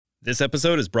This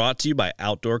episode is brought to you by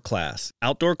Outdoor Class.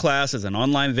 Outdoor Class is an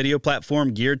online video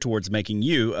platform geared towards making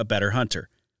you a better hunter.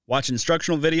 Watch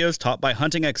instructional videos taught by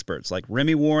hunting experts like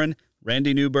Remy Warren,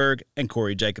 Randy Newberg, and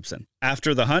Corey Jacobson.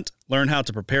 After the hunt, learn how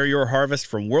to prepare your harvest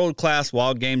from world-class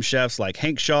wild game chefs like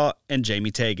Hank Shaw and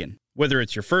Jamie Tagan. Whether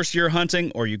it's your first year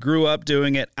hunting or you grew up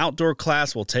doing it, Outdoor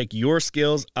Class will take your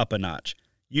skills up a notch.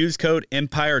 Use code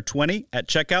EMPIRE20 at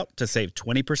checkout to save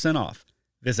 20% off.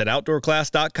 Visit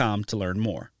OutdoorClass.com to learn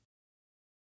more.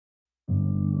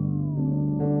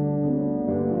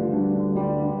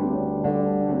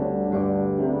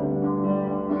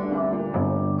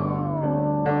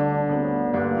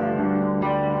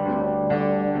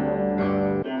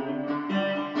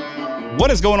 What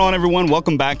is going on, everyone?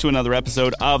 Welcome back to another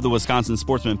episode of the Wisconsin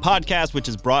Sportsman Podcast, which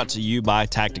is brought to you by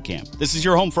Tactacam. This is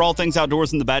your home for all things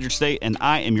outdoors in the Badger State, and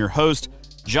I am your host,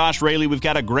 Josh Raley. We've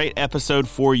got a great episode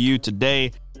for you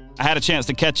today. I had a chance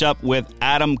to catch up with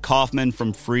Adam Kaufman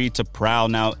from Free to Prowl.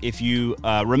 Now, if you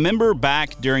remember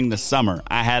back during the summer,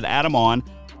 I had Adam on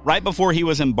right before he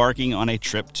was embarking on a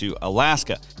trip to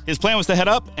Alaska. His plan was to head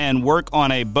up and work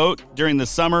on a boat during the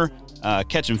summer,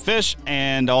 catching fish,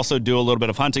 and also do a little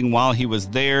bit of hunting while he was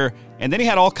there. And then he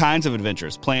had all kinds of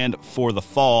adventures planned for the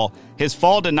fall. His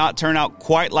fall did not turn out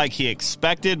quite like he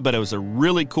expected, but it was a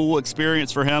really cool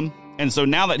experience for him. And so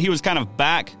now that he was kind of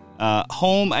back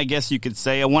home, I guess you could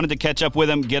say, I wanted to catch up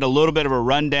with him, get a little bit of a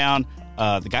rundown.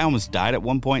 The guy almost died at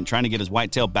one point trying to get his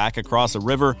whitetail back across a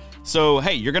river. So,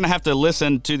 hey, you're going to have to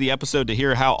listen to the episode to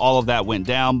hear how all of that went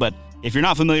down. But if you're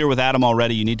not familiar with Adam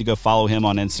already, you need to go follow him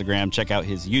on Instagram, check out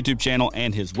his YouTube channel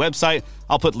and his website.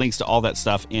 I'll put links to all that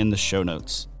stuff in the show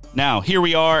notes. Now, here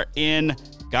we are in,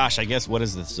 I guess, what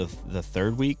is this, the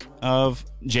third week of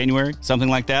January? Something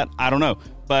like that? I don't know.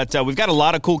 But we've got a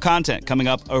lot of cool content coming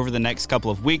up over the next couple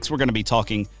of weeks. We're going to be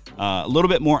talking a little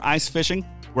bit more ice fishing.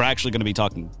 We're actually going to be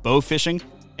talking bow fishing.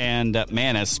 And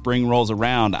man, as spring rolls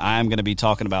around, I'm going to be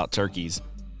talking about turkeys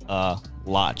a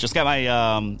lot. Just got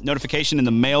my notification in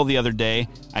the mail the other day.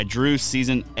 I drew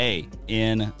season A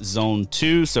in zone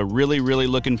 2. So really, really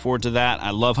looking forward to that. I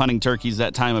love hunting turkeys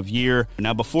that time of year.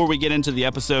 Now, before we get into the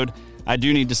episode, I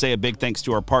do need to say a big thanks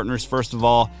to our partners. First of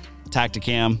all,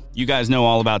 Tactacam. You guys know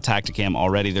all about Tactacam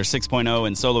already. Their 6.0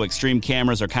 and Solo Extreme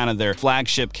cameras are kind of their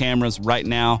flagship cameras right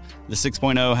now. The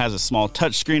 6.0 has a small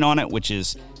touchscreen on it, which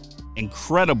is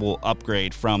incredible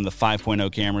upgrade from the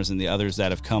 5.0 cameras and the others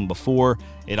that have come before.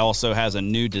 It also has a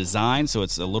new design, so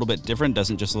it's a little bit different.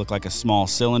 Doesn't just look like a small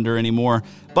cylinder anymore,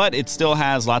 but it still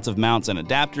has lots of mounts and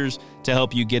adapters to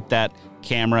help you get that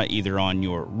camera either on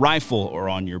your rifle or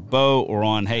on your bow or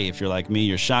on, hey, if you're like me,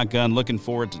 your shotgun. Looking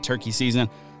forward to turkey season.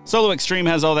 Solo Extreme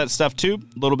has all that stuff too.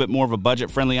 A little bit more of a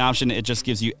budget-friendly option. It just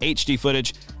gives you HD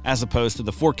footage as opposed to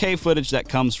the 4K footage that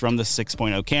comes from the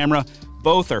 6.0 camera.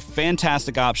 Both are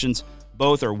fantastic options.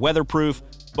 Both are weatherproof.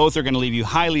 Both are going to leave you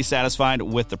highly satisfied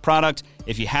with the product.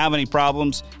 If you have any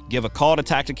problems, give a call to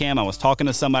Tactacam. I was talking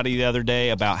to somebody the other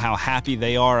day about how happy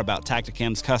they are about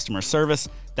Tactacam's customer service.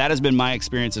 That has been my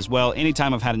experience as well.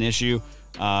 Anytime I've had an issue,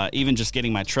 even just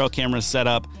getting my trail cameras set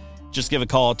up, just give a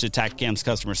call to Tactacam's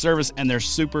customer service, and they're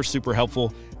super, super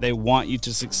helpful. They want you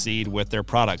to succeed with their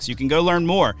products. You can go learn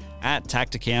more at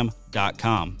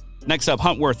Tactacam.com. Next up,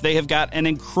 Huntworth. They have got an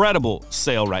incredible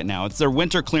sale right now. It's their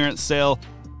winter clearance sale.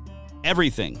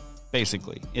 Everything,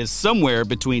 basically, is somewhere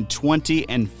between 20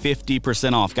 and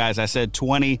 50% off. Guys, I said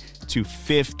 20 to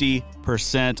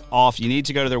 50% off. You need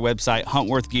to go to their website,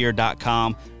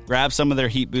 huntworthgear.com. Grab some of their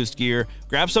Heat Boost gear.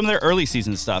 Grab some of their early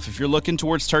season stuff. If you're looking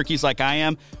towards turkeys like I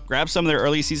am, grab some of their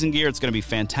early season gear. It's going to be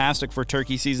fantastic for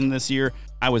turkey season this year.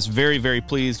 I was very, very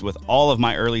pleased with all of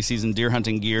my early season deer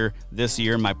hunting gear this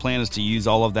year. My plan is to use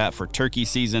all of that for turkey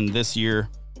season this year.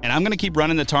 And I'm going to keep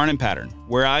running the tarnin pattern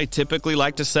where I typically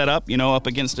like to set up, up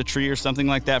against a tree or something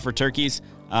like that for turkeys.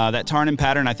 That tarnin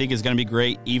pattern I think is going to be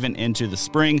great even into the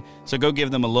spring. So go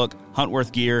give them a look,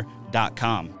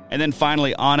 huntworthgear.com. And then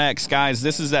finally, onX. Guys,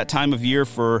 this is that time of year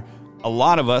for a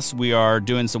lot of us. We are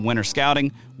doing some winter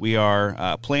scouting. We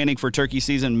are planning for turkey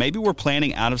season. Maybe we're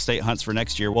planning out-of-state hunts for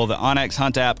next year. Well, the onX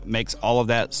Hunt app makes all of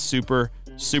that super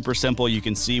simple. You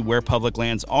can see where public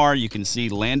lands are. You can see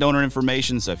landowner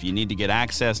information. So if you need to get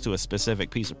access to a specific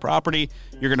piece of property,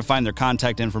 you're going to find their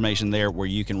contact information there where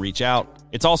you can reach out.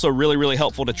 It's also really, really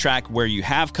helpful to track where you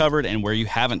have covered and where you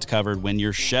haven't covered when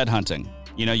you're shed hunting.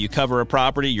 You cover a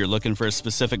property, you're looking for a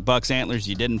specific buck's antlers,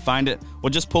 you didn't find it.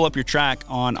 Well, just pull up your track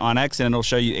on onX and it'll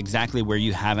show you exactly where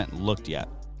you haven't looked yet.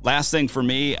 Last thing for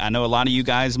me, I know a lot of you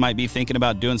guys might be thinking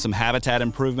about doing some habitat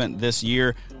improvement this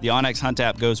year. The onX Hunt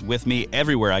app goes with me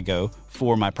everywhere I go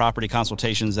for my property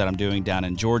consultations that I'm doing down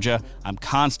in Georgia. I'm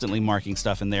constantly marking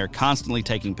stuff in there, constantly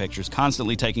taking pictures,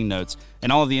 constantly taking notes,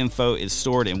 and all of the info is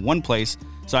stored in one place.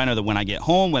 So I know that when I get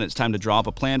home, when it's time to draw up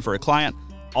a plan for a client,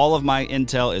 all of my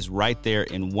intel is right there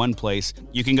in one place.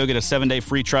 You can go get a 7-day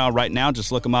free trial right now.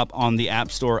 Just look them up on the app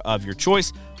store of your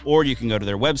choice, or you can go to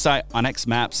their website,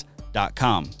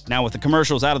 onxmaps.com. Now, with the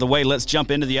commercials out of the way, let's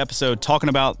jump into the episode talking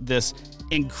about this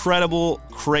incredible,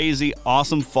 crazy,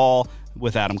 awesome fall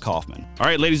with Adam Kaufman. All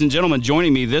right, ladies and gentlemen,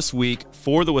 joining me this week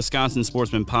for the Wisconsin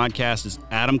Sportsman Podcast is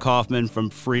Adam Kaufman from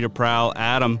Free to Prowl.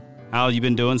 Adam, how have you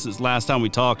been doing since last time we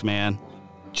talked, man?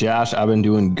 Josh, I've been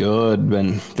doing good.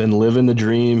 Been living the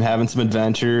dream, having some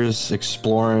adventures,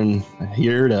 exploring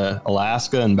here to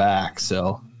Alaska and back.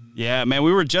 So, yeah, man,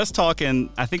 we were just talking.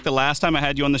 I think the last time I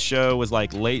had you on the show was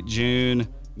like late June,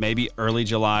 maybe early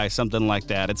July, something like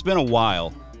that. It's been a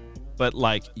while, but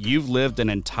like you've lived an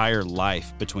entire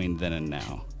life between then and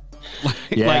now.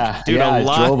 Dude, I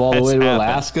drove all the way to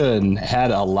Alaska and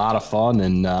had a lot of fun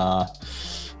and a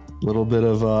little bit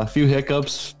of a few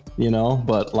hiccups.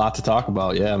 But a lot to talk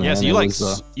about. Yeah, man. Yeah,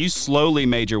 so you slowly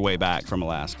made your way back from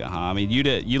Alaska, huh? I mean,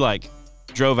 you like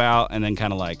drove out and then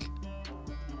kind of like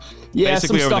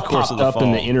basically some over stuff the course popped of the up fall.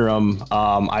 in the interim.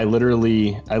 I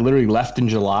literally left in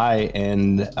July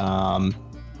and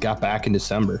got back in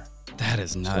December. That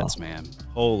is nuts, man.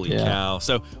 Holy cow.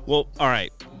 So, well, all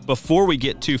right. Before we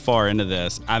get too far into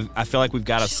this, I feel like we've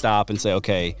got to stop and say,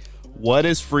 okay, what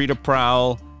is Free to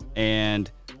Prowl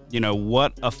and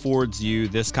what affords you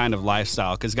this kind of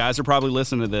lifestyle? Because guys are probably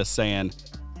listening to this saying,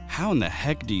 how in the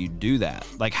heck do you do that?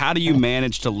 Like, how do you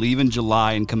manage to leave in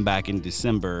July and come back in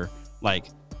December? Like,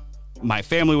 my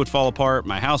family would fall apart.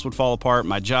 My house would fall apart.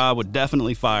 My job would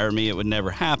definitely fire me. It would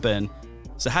never happen.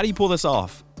 So how do you pull this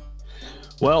off?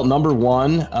 Well, number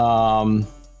one,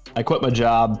 I quit my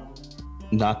job,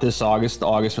 not this August, the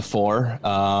August before.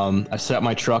 I set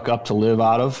my truck up to live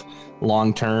out of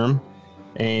long term.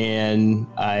 And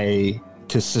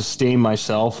to sustain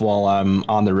myself while I'm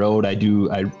on the road, I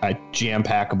jam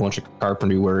pack a bunch of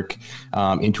carpentry work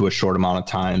into a short amount of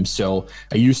time. So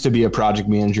I used to be a project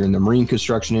manager in the marine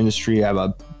construction industry. I have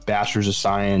a bachelor's of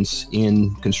science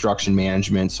in construction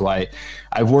management. So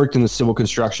I've worked in the civil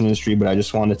construction industry, but I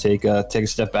just wanted to take a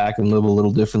step back and live a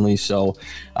little differently. So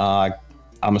I'm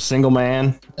a single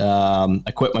man.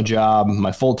 I quit my job,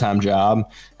 my full-time job,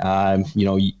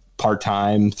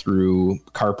 part-time through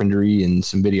carpentry and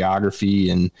some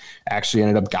videography, and actually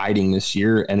ended up guiding this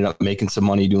year, ended up making some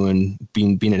money being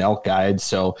an elk guide.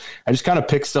 So I just kind of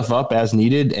pick stuff up as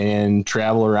needed and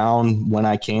travel around when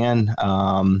I can,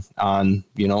 on,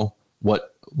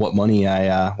 what money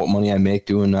I make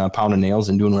doing a pound of nails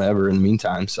and doing whatever in the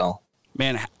meantime. So,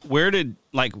 man,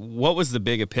 what was the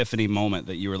big epiphany moment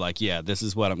that you were like, yeah, this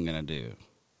is what I'm going to do?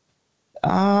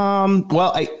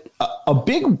 Well, a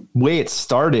big way it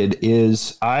started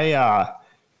is I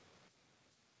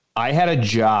had a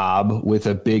job with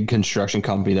a big construction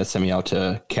company that sent me out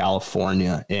to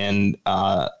California, and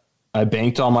I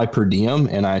banked all my per diem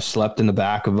and I slept in the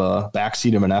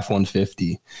backseat of an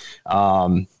F-150.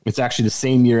 It's actually the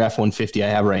same year F-150 I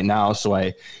have right now. So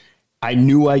I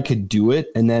knew I could do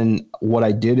it. And then what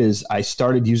I did is I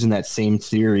started using that same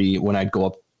theory when I'd go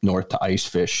up north to ice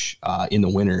fish in the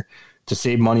winter, to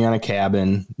save money on a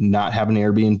cabin, not have an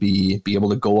Airbnb, be able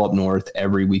to go up north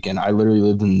every weekend. I literally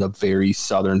lived in the very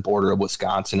southern border of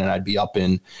Wisconsin, and I'd be up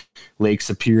in Lake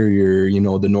Superior,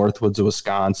 the Northwoods of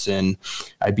Wisconsin.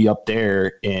 I'd be up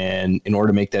there, and in order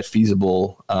to make that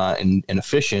feasible and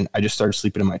efficient, I just started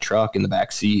sleeping in my truck in the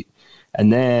back seat.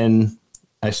 And then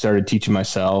I started thinking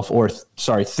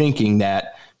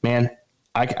that, man,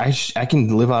 I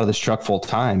can live out of this truck full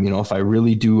time. If I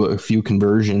really do a few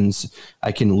conversions,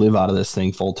 I can live out of this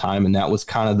thing full time. And that was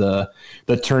kind of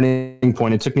the turning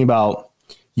point. It took me about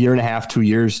a year and a half, 2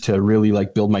 years to really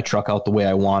build my truck out the way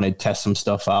I wanted, test some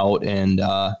stuff out, and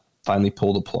finally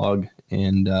pull the plug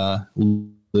and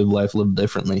live life a little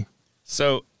differently.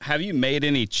 So have you made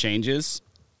any changes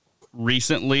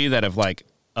recently that have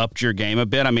upped your game a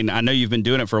bit? I mean, I know you've been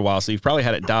doing it for a while, so you've probably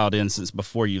had it dialed in since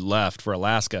before you left for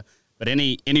Alaska. But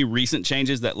any recent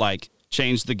changes that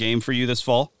changed the game for you this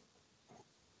fall?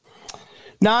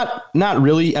 Not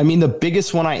really. I mean, the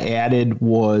biggest one I added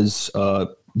was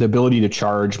the ability to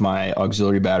charge my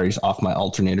auxiliary batteries off my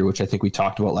alternator, which I think we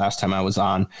talked about last time I was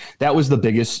on. That was the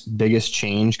biggest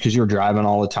change, because you're driving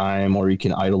all the time, or you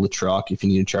can idle the truck if you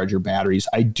need to charge your batteries.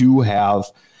 I do have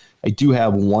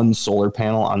one solar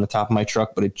panel on the top of my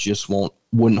truck, but it just won't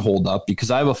wouldn't hold up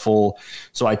because I have so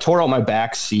I tore out my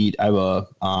back seat. I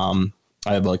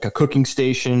have like a cooking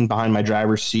station behind my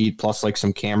driver's seat, plus like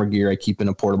some camera gear I keep in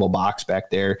a portable box back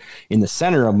there. In the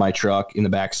center of my truck, in the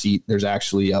back seat, there's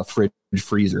actually a fridge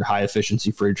freezer, high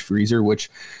efficiency fridge freezer, which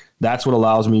that's what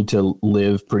allows me to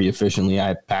live pretty efficiently.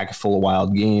 I pack it full of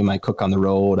wild game. I cook on the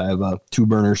road. I have a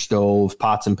 2-burner stove,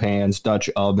 pots and pans,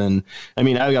 Dutch oven. I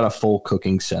mean, I've got a full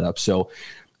cooking setup. So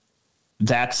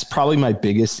that's probably my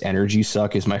biggest energy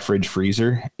suck is my fridge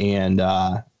freezer. And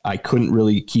I couldn't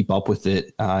really keep up with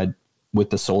it with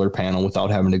the solar panel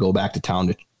without having to go back to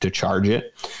town to charge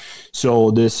it.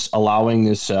 So allowing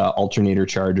this alternator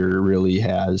charger really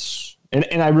has...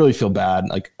 And I really feel bad.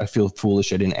 Like I feel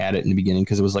foolish I didn't add it in the beginning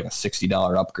because it was like a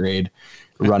 $60 upgrade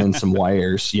running some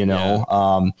wires, Yeah.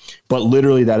 But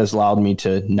literally that has allowed me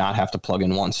to not have to plug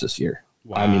in once this year.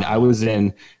 Wow. I mean, I was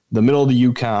in the middle of the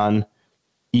Yukon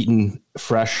eating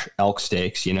fresh elk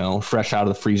steaks, fresh out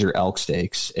of the freezer elk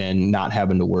steaks and not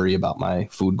having to worry about my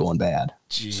food going bad.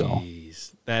 Jeez, so,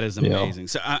 that is amazing.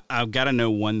 So I've got to know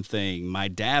one thing. My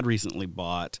dad recently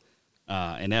bought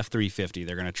an F-350.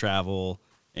 They're going to travel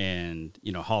and,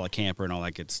 haul a camper and all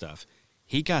that good stuff.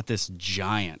 He got this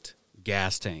giant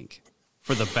gas tank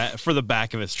for the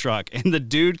back of his truck. And the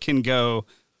dude can go,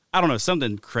 I don't know,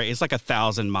 something crazy. It's like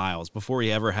 1,000 miles before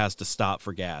he ever has to stop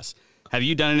for gas. Have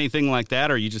you done anything like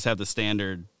that, or you just have the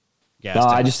standard gas tank?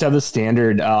 I just have the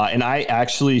standard. And I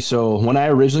actually, so when I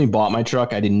originally bought my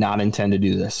truck, I did not intend to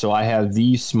do this. So I have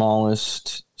the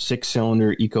smallest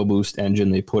 6-cylinder EcoBoost engine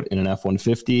they put in an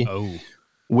F-150,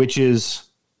 which is...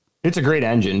 It's a great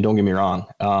engine, don't get me wrong.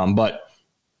 But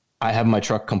I have my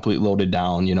truck completely loaded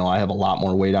down. I have a lot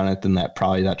more weight on it than that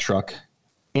truck.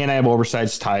 And I have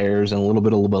oversized tires and a little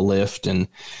bit of lift and,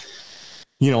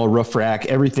 a roof rack,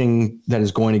 everything that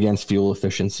is going against fuel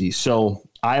efficiency. So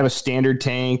I have a standard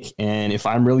tank, and if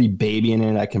I'm really babying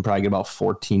it, I can probably get about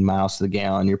 14 miles to the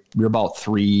gallon. You're about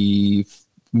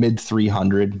mid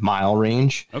 300 mile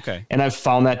range. Okay. And I've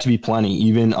found that to be plenty,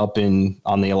 even up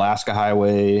on the Alaska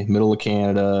highway, middle of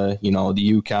Canada, the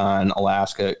Yukon,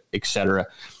 Alaska, etc.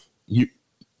 You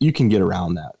can get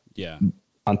around that. Yeah.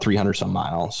 On 300 some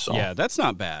miles. So. Yeah, that's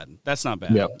not bad.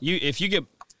 Yep.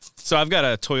 So I've got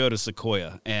a Toyota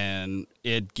Sequoia, and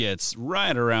it gets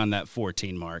right around that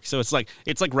 14 mark. So it's like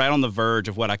right on the verge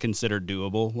of what I consider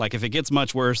doable. Like if it gets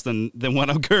much worse than what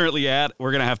I'm currently at,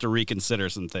 we're gonna have to reconsider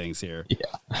some things here.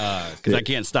 Yeah, because I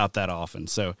can't stop that often.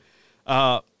 So,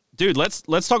 dude, let's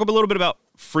talk a little bit about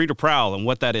Free to Prowl and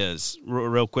what that is,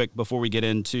 real quick, before we get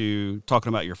into talking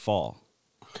about your fall.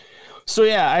 So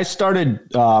yeah, I started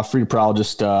Free to Prowl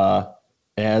just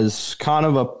as kind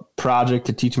of a project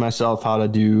to teach myself how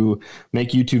to make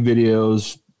YouTube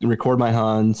videos, record my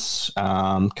hunts,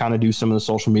 kind of do some of the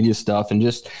social media stuff. And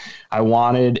just, I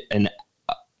wanted an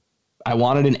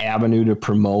avenue to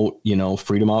promote,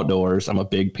 freedom outdoors. I'm a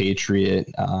big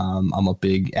patriot. I'm a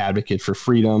big advocate for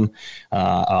freedom.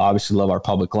 I obviously love our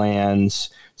public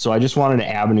lands. So I just wanted an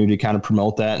avenue to kind of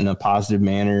promote that in a positive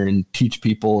manner and teach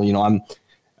people,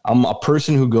 I'm a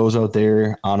person who goes out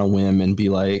there on a whim and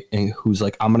who's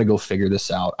like, I'm going to go figure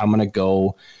this out. I'm going to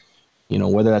go,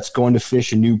 whether that's going to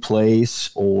fish a new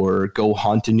place or go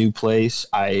hunt a new place.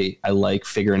 I like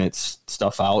figuring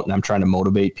stuff out, and I'm trying to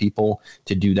motivate people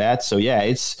to do that. So yeah,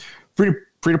 it's Free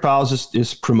to Prowl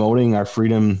is promoting our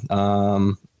freedom,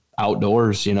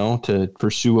 outdoors, to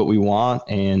pursue what we want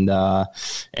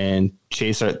and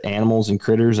chase our animals and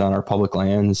critters on our public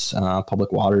lands,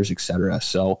 public waters, etc.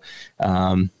 So,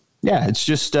 it's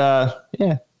just,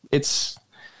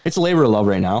 it's a labor of love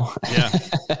right now. Yeah.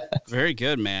 Very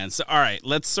good, man. So, all right,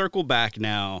 let's circle back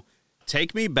now.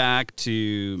 Take me back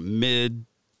to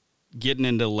getting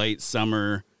into late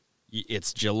summer.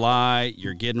 It's July.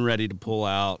 You're getting ready to pull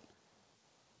out.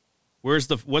 What's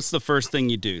the first thing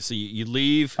you do? So you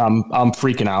leave. I'm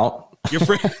freaking out. You're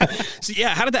So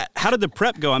yeah, how did the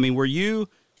prep go? I mean, were you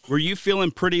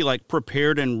feeling pretty like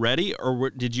prepared and ready,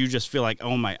 or did you just feel like,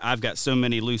 oh my, I've got so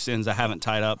many loose ends I haven't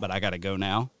tied up, but I got to go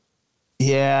now?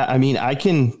 Yeah, I mean, I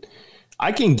can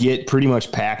get pretty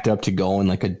much packed up to go in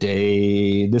like a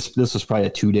day. This was probably a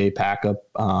 2-day pack up,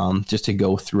 just to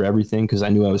go through everything, because I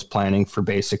knew I was planning for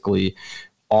basically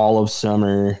all of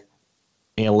summer,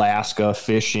 Alaska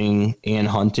fishing and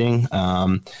hunting.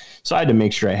 So I had to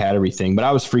make sure I had everything, but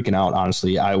I was freaking out.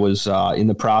 Honestly, I was in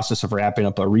the process of wrapping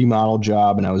up a remodel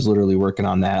job, and I was literally working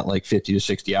on that like 50 to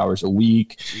 60 hours a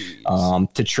week,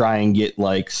 to try and get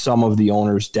like some of the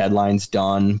owners' deadlines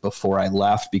done before I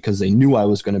left, because they knew I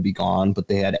was going to be gone, but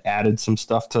they had added some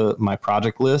stuff to my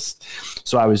project list.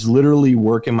 So I was literally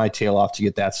working my tail off to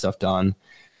get that stuff done.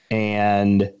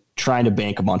 And trying to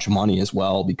bank a bunch of money as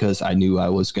well, because I knew I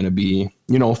was going to be,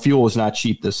 fuel was not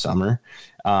cheap this summer.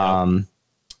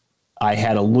 I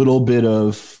had a little bit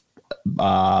of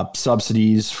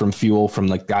subsidies from fuel from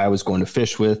the guy I was going to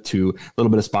fish with, to a little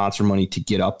bit of sponsor money to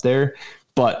get up there.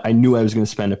 But I knew I was going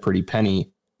to spend a pretty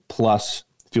penny. Plus,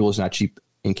 fuel is not cheap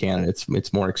in Canada.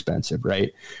 It's more expensive,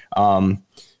 right? I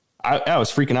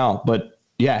was freaking out. But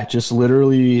yeah, just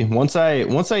literally once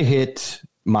I hit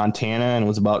Montana and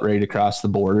was about ready to cross the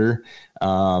border,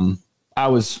 I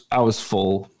was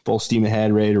full steam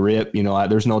ahead, ready to rip.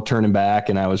 There's no turning back,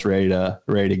 and I was ready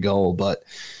to go. But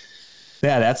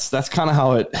yeah, that's kind of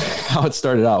how it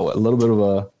started out. A little bit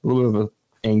of a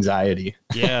anxiety.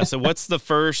 Yeah. So what's the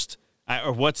first,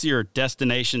 or what's your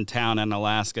destination town in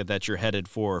Alaska that you're headed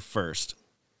for first?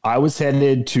 I was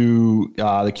headed to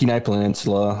the Kenai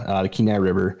Peninsula, the Kenai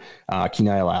River,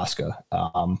 Kenai, Alaska.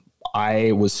 The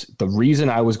reason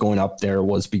I was going up there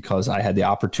was because I had the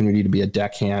opportunity to be a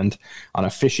deckhand on a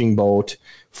fishing boat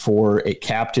for a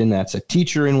captain that's a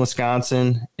teacher in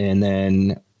Wisconsin. And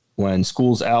then when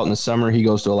school's out in the summer, he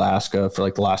goes to Alaska for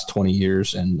like the last 20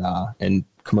 years and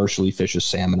commercially fishes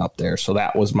salmon up there. So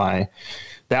that was my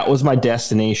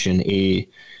destination.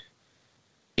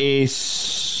 A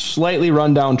slightly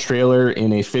rundown trailer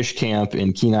in a fish camp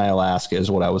in Kenai, Alaska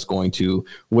is what I was going to,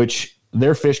 which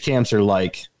their fish camps are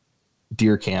like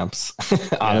deer camps.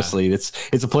 Honestly, yeah.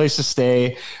 It's a place to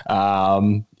stay,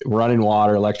 running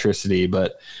water, electricity,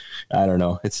 but I don't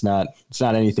know. It's not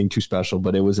anything too special,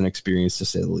 but it was an experience to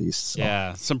say the least. So.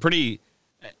 Yeah.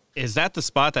 Is that the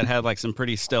spot that had like some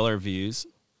pretty stellar views?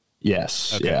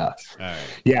 Yes. Okay. Yeah. All right.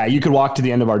 Yeah. You could walk to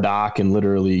the end of our dock and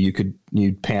literally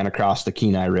you'd pan across the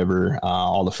Kenai River.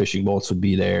 All the fishing boats would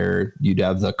be there. You'd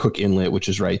have the Cook Inlet, which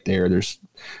is right there. There's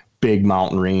big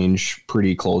mountain range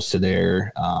pretty close to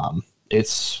there.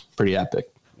 It's pretty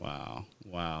epic. Wow.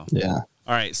 Yeah.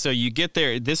 All right. So you get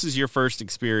there. This is your first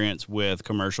experience with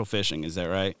commercial fishing. Is that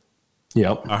right?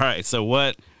 Yep. All right. So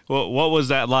what was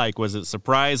that like? Was it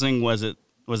surprising? Was it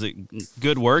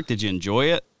good work? Did you enjoy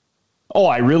it? Oh,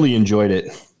 I really enjoyed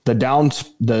it. The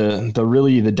downfall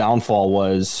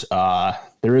was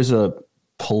there is a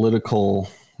political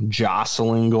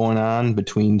jostling going on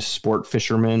between sport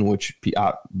fishermen, which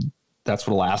that's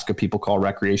what Alaska people call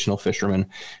recreational fishermen,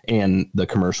 and the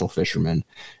commercial fishermen.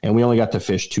 And we only got to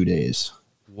fish 2 days.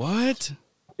 What?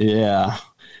 Yeah.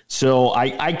 So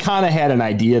I kind of had an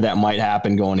idea that might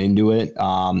happen going into it.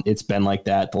 It's been like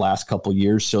that the last couple of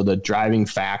years. So the driving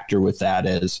factor with that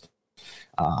is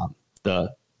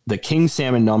the king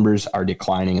salmon numbers are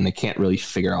declining, and they can't really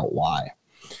figure out why.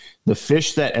 The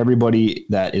fish that everybody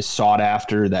that is sought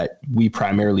after, that we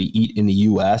primarily eat in the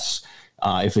U.S.,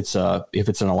 if it's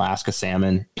an Alaska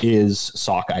salmon, is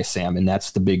sockeye salmon.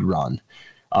 That's the big run.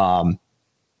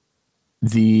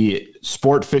 The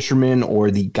sport fishermen or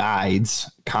the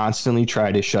guides constantly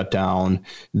try to shut down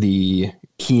the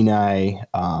Kenai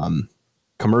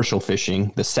commercial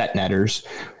fishing, the set netters,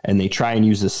 and they try and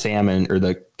use the salmon or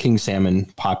the king salmon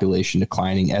population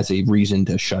declining as a reason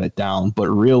to shut it down. But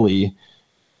really,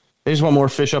 they just want more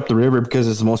fish up the river because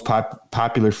it's the most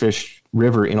popular fish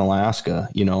river in Alaska.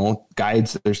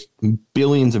 Guides, there's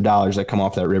billions of dollars that come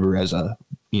off that river as a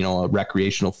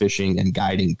recreational fishing and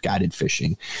guided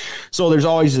fishing. So there's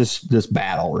always this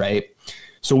battle, right?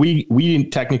 So we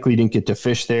technically didn't get to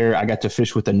fish there. I got to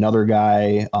fish with another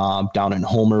guy down in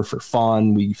Homer for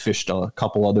fun. We fished a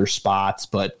couple other spots,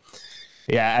 but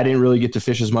yeah, I didn't really get to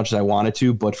fish as much as I wanted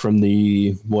to. But from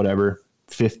the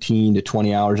 15 to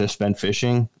 20 hours I spent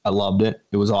fishing, I loved it.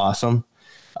 It was awesome.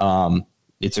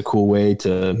 It's a cool way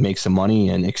to make some money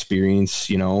and experience,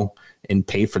 and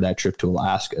pay for that trip to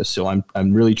Alaska. So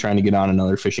I'm really trying to get on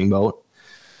another fishing boat,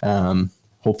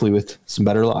 hopefully with some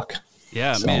better luck.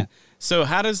 Yeah, man. So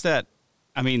how does that,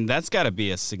 that's got to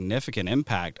be a significant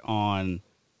impact on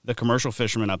the commercial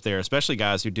fishermen up there, especially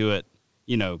guys who do it,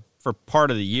 for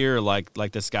part of the year, like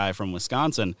this guy from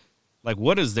Wisconsin. Like,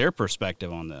 what is their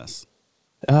perspective on this?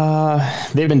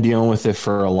 They've been dealing with it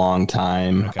for a long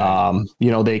time.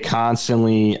 Okay. They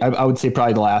constantly, I would say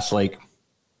probably the last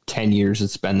 10 years,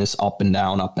 it's been this up and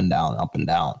down, up and down, up and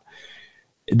down.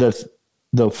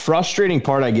 The frustrating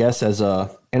part, I guess,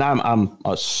 and I'm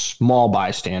a small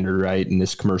bystander, right, in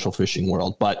this commercial fishing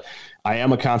world, but I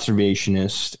am a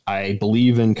conservationist. I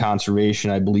believe in conservation.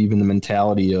 I believe in the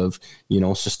mentality of,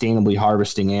 sustainably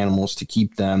harvesting animals to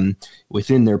keep them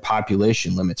within their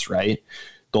population limits, right?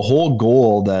 The whole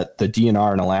goal that the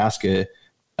DNR in Alaska,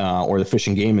 or the Fish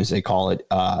and Game as they call it,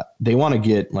 they want to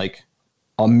get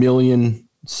 1 million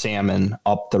salmon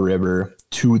up the river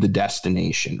to the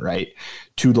destination, right?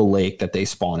 To the lake that they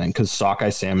spawn in, because sockeye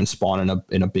salmon spawn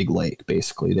in a big lake.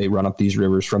 Basically, they run up these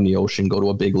rivers from the ocean, go to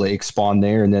a big lake, spawn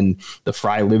there, and then the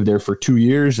fry live there for 2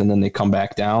 years, and then they come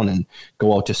back down and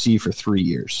go out to sea for 3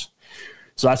 years.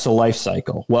 So that's the life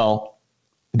cycle. Well,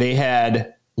 they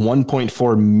had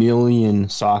 1.4 million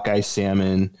sockeye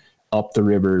salmon up the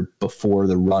river before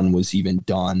the run was even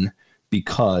done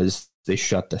because they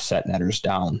shut the set netters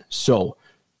down. So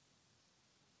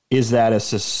is that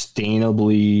is it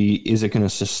going to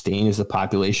sustain? Is the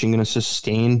population going to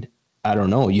sustain? I don't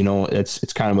know.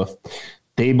 It's kind of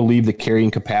they believe the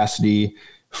carrying capacity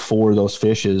for those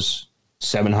fish is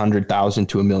 700,000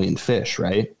 to 1 million fish,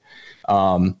 right?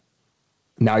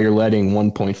 Now you're letting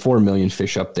 1.4 million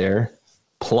fish up there.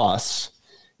 Plus,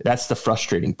 that's the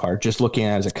frustrating part, just looking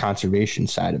at it as a conservation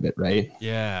side of it, right?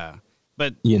 Yeah.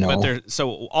 But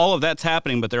so all of that's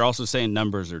happening, but they're also saying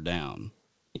numbers are down.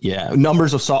 Yeah.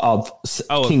 Numbers of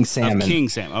king salmon. Of king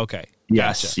salmon. Okay.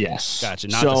 Yes. Gotcha. Yes. Gotcha.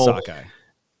 Not the sockeye.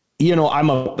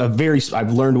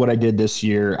 I've learned what I did this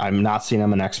year. I'm not saying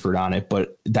I'm an expert on it,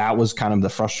 but that was kind of the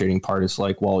frustrating part. It's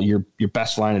like, well, your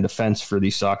best line of defense for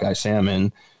these sockeye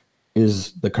salmon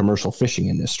is the commercial fishing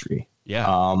industry.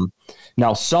 Yeah.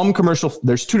 Now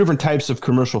there's two different types of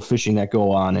commercial fishing that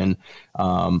go on in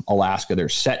Alaska.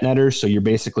 There's set netters. So you're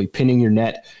basically pinning your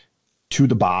net to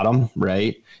the bottom,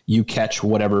 right? You catch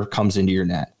whatever comes into your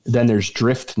net. Then there's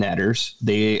drift netters.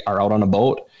 They are out on a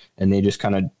boat and they just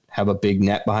kind of have a big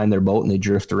net behind their boat and they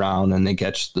drift around and they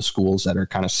catch the schools that are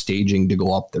kind of staging to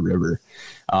go up the river.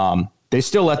 They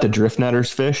still let the drift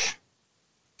netters fish,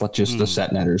 but just the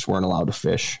set netters weren't allowed to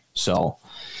fish. So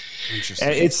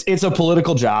it's a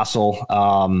political jostle.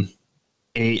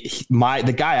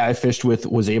 The guy I fished with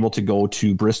was able to go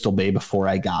to Bristol Bay before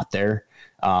I got there.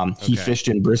 He fished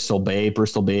in Bristol Bay.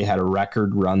 Bristol Bay had a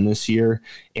record run this year,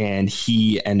 and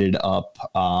he ended up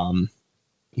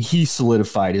he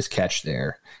solidified his catch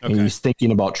there. Okay. And he's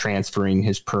thinking about transferring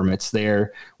his permits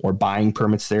there or buying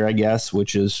permits there, I guess,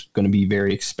 which is going to be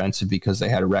very expensive because they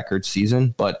had a record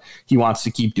season, but he wants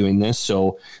to keep doing this.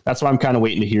 So that's why I'm kind of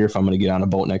waiting to hear if I'm going to get on a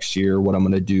boat next year, what I'm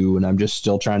going to do. And I'm just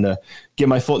still trying to get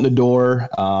my foot in the door.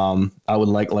 I would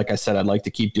like I said, I'd like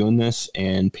to keep doing this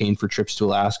and paying for trips to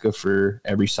Alaska for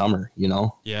every summer,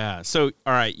 Yeah. So,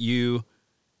 all right, you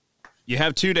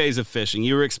have 2 days of fishing.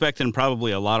 You were expecting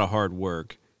probably a lot of hard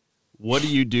work. What do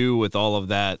you do with all of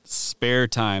that spare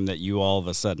time that you all of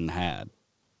a sudden had?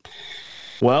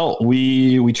 Well,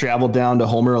 we traveled down to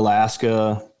Homer,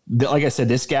 Alaska. Like I said,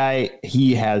 this guy,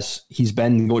 he's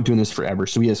been doing this forever.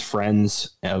 So he has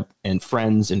friends and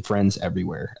friends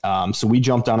everywhere. So we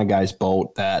jumped on a guy's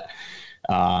boat that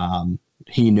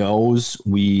he knows.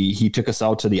 He took us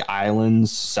out to the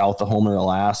islands south of Homer,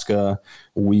 Alaska.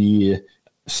 We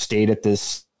stayed at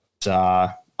this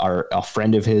a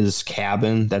friend of his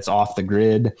cabin that's off the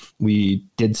grid. We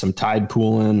did some tide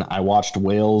pooling. I watched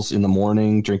whales in the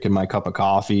morning, drinking my cup of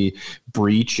coffee,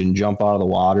 breach and jump out of the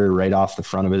water right off the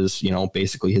front of his,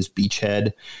 basically his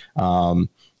beachhead.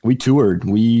 We toured.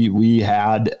 We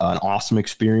had an awesome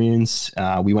experience.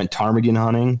 We went ptarmigan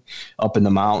hunting up in the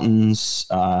mountains.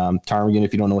 Ptarmigan,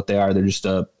 if you don't know what they are, they're just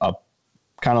a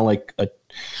kind of like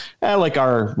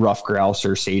our rough grouse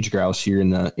or sage grouse here in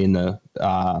the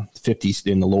 50s,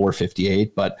 in the lower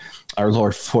 58, but our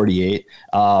lower 48.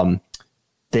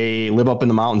 They live up in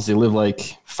the mountains. They live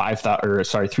like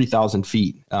 3,000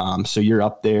 feet. So you're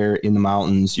up there in the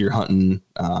mountains, you're hunting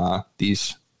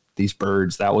these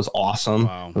birds. That was awesome.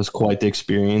 Wow. It was quite the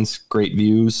experience. Great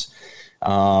views.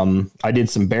 I did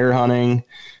some bear hunting.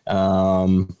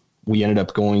 We ended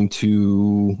up going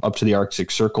up to the Arctic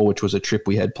Circle, which was a trip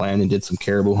we had planned, and did some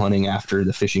caribou hunting after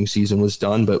the fishing season was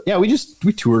done. But yeah, we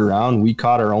toured around. We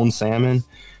caught our own salmon.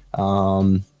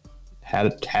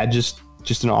 Had just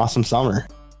an awesome summer.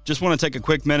 Just want to take a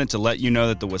quick minute to let you know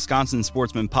that the Wisconsin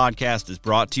Sportsman Podcast is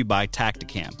brought to you by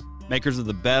Tactacam, makers of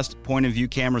the best point-of-view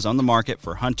cameras on the market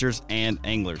for hunters and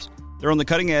anglers. They're on the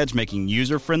cutting edge, making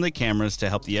user-friendly cameras to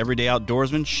help the everyday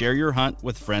outdoorsman share your hunt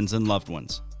with friends and loved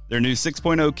ones. Their new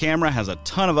 6.0 camera has a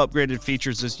ton of upgraded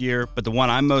features this year, but the one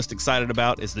I'm most excited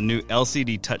about is the new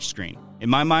LCD touchscreen. In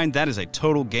my mind, that is a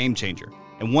total game changer.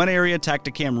 And one area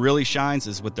Tactacam really shines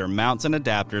is with their mounts and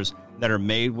adapters that are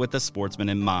made with the sportsman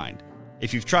in mind.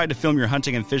 If you've tried to film your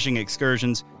hunting and fishing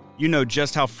excursions, you know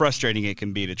just how frustrating it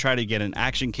can be to try to get an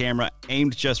action camera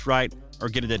aimed just right or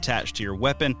get it attached to your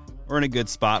weapon or in a good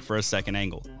spot for a second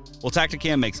angle. Well,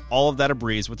 Tactacam makes all of that a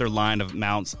breeze with their line of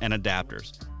mounts and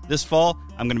adapters. This fall,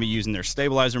 I'm going to be using their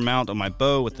stabilizer mount on my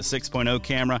bow with the 6.0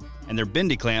 camera and their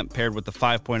bendy clamp paired with the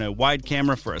 5.0 wide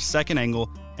camera for a second angle,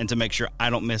 and to make sure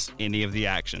I don't miss any of the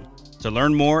action. To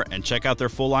learn more and check out their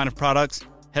full line of products,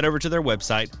 head over to their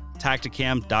website,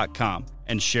 Tactacam.com,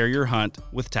 and share your hunt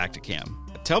with Tactacam.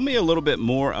 Tell me a little bit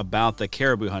more about the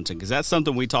caribou hunting, because that's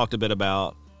something we talked a bit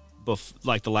about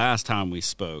like the last time we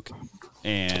spoke.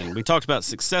 And we talked about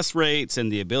success rates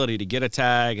and the ability to get a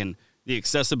tag and the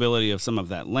accessibility of some of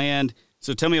that land.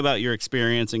 So tell me about your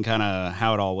experience and kind of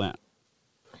how it all went.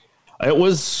 It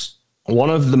was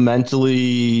one of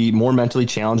the more mentally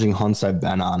challenging hunts I've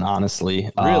been on,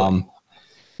 honestly. Really?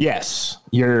 Yes,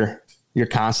 you're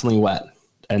constantly wet,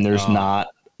 and there's not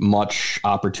much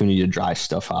opportunity to dry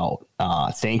stuff out.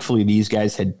 Thankfully, these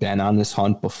guys had been on this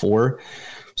hunt before.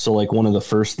 So like one of the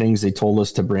first things they told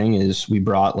us to bring is we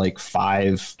brought like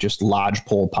 5 just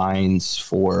lodgepole pines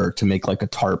to make like a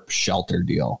tarp shelter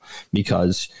deal,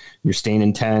 because you're staying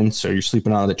in tents or you're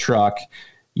sleeping out of the truck.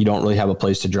 You don't really have a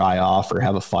place to dry off or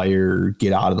have a fire or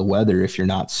get out of the weather if you're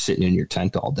not sitting in your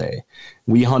tent all day.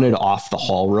 We hunted off the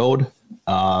haul road.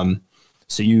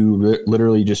 So you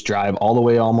literally just drive all the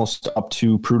way almost up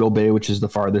to Prudhoe Bay, which is the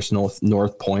farthest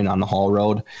north point on the haul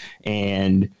road.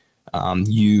 And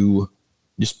you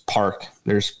just park.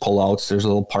 There's pullouts, there's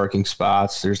little parking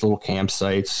spots, there's little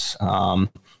campsites.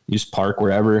 You just park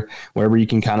wherever you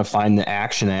can kind of find the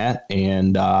action at.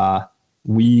 And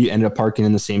we ended up parking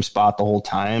in the same spot the whole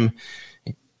time.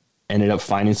 Ended up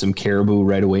finding some caribou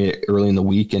right away early in the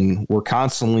week, and we're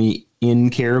constantly in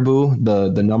caribou.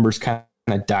 The numbers kind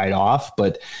of died off,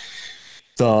 but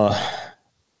the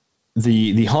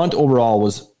hunt overall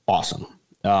was awesome.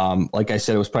 Like I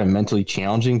said, it was probably mentally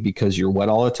challenging because you're wet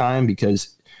all the time.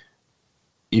 Because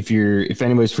if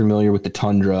anybody's familiar with the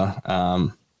tundra,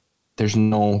 there's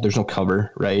no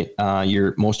cover, right?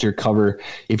 Most of your cover,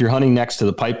 if you're hunting next to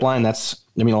the pipeline, a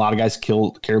lot of guys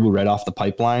kill caribou right off the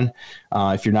pipeline.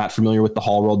 If you're not familiar with the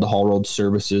haul road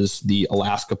services the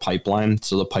Alaska pipeline.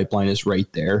 So the pipeline is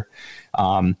right there.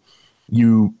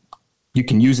 You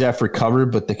can use that for cover,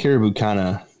 but the caribou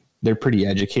they're pretty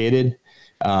educated.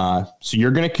 So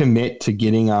you're going to commit to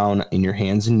getting on in your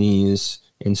hands and knees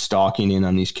and stalking in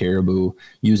on these caribou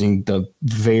using the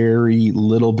very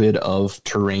little bit of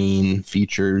terrain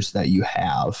features that you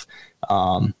have.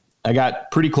 I got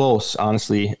pretty close,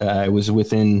 honestly. I was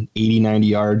within 80, 90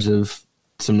 yards of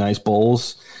some nice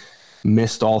bulls,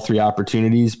 missed all 3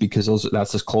 opportunities because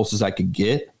that's as close as I could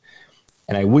get.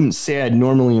 And I wouldn't say I'd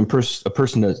normally a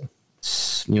person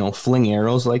to, fling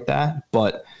arrows like that.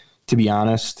 But to be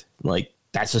honest, like,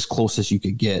 that's as close as you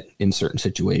could get in certain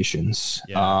situations.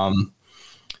 Yeah.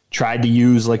 Tried to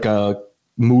use like a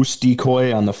moose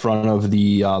decoy on the front of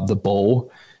the bow.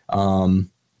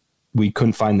 We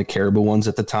couldn't find the caribou ones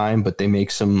at the time, but they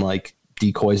make some like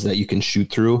decoys that you can shoot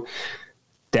through.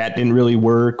 That didn't really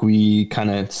work. We kind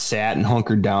of sat and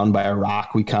hunkered down by a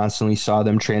rock. We constantly saw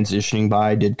them transitioning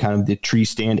by, did kind of the tree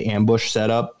stand ambush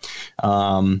setup.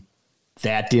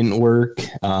 That didn't work.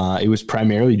 It was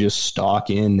primarily just stalk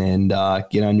in and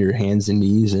get on your hands and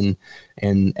knees and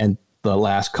the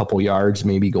last couple yards,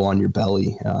 maybe go on your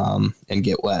belly and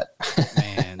get wet.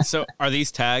 Man, so are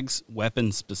these tags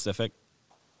weapon specific?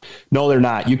 No, they're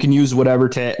not. You can use whatever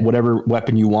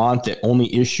weapon you want. The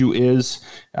only issue is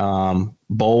bow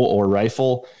or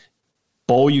rifle.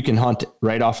 Bow, you can hunt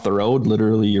right off the road.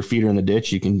 Literally, your feet are in the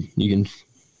ditch. You can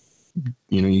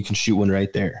shoot one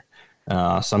right there.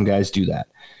 Some guys do that.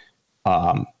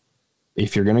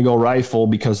 If you're going to go rifle,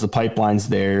 because the pipeline's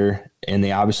there and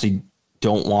they obviously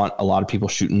don't want a lot of people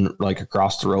shooting like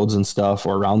across the roads and stuff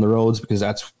or around the roads, because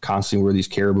that's constantly where these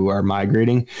caribou are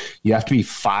migrating. You have to be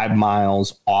 5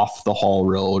 miles off the haul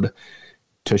road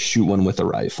to shoot one with a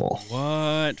rifle.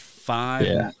 What? 5?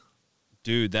 Yeah.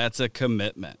 Dude, that's a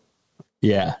commitment.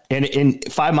 Yeah. And in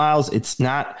 5 miles, it's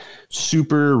not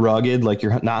super rugged. Like,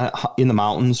 you're not in the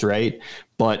mountains, right?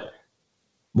 But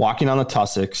walking on the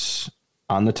tussocks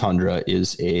on the tundra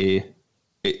is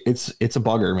it's a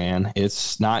bugger, man.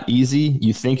 It's not easy.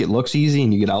 You think it looks easy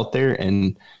and you get out there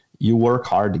and you work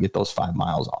hard to get those 5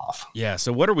 miles off. Yeah.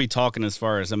 So what are we talking as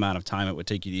far as amount of time it would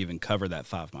take you to even cover that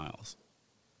 5 miles?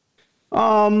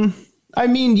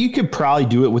 You could probably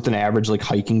do it with an average like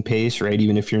hiking pace, right?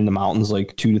 Even if you're in the mountains,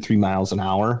 like 2 to 3 miles an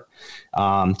hour.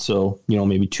 So,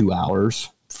 maybe 2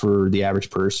 hours for the average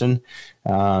person.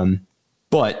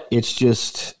 But it's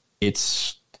just,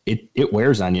 it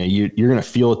wears on you. You're going to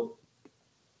feel it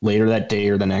later that day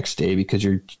or the next day, because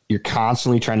you're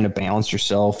constantly trying to balance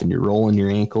yourself and you're rolling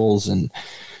your ankles, and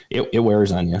it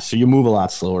wears on you. So you move a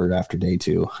lot slower after day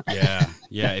 2. Yeah.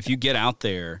 Yeah. If you get out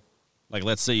there, like,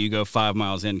 let's say you go 5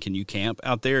 miles in, can you camp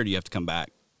out there, or do you have to come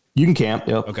back? You can camp.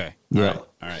 Yep. Okay. Yeah. All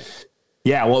right.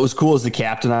 Yeah, what was cool is the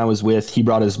captain I was with, he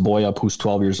brought his boy up who's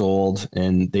 12 years old,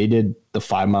 and they did the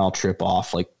 5 mile trip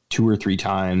off like 2 or 3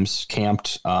 times,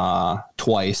 camped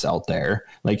twice out there.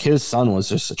 Like his son was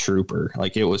just a trooper.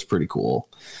 Like it was pretty cool.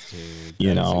 Dude,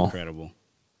 you know, incredible.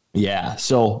 Yeah.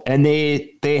 So, and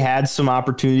they had some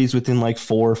opportunities within like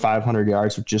 400 or 500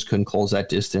 yards, but just couldn't close that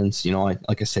distance. You know,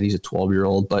 like I said, he's a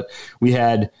 12-year-old, but we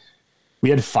had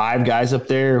 5 guys up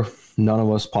there. None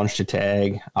of us punched a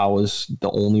tag. I was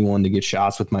the only one to get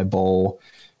shots with my bow.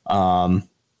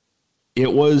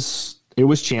 It was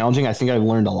challenging. I think I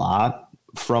learned a lot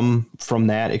from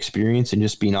that experience and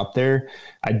just being up there.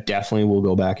 I definitely will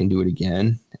go back and do it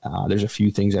again. There's a few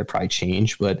things I'd probably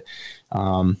change, but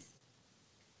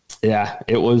yeah,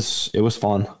 it was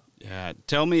fun. Yeah.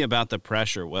 Tell me about the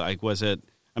pressure. Like, was it,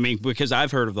 I mean, because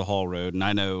I've heard of the Haul Road and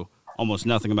I know almost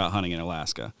nothing about hunting in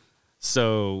Alaska.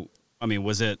 So, I mean,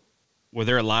 were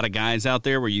there a lot of guys out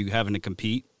there? Were you having to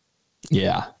compete?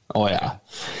 Yeah. Oh yeah.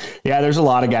 Yeah. There's a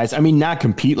lot of guys. I mean, not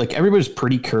compete. Like everybody's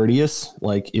pretty courteous.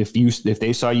 Like if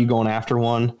they saw you going after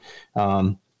one,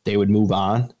 they would move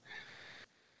on.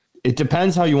 It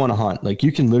depends how you want to hunt. Like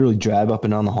you can literally drive up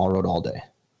and down the Haul Road all day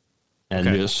and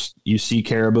just, you see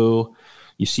caribou,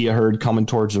 you see a herd coming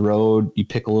towards the road, you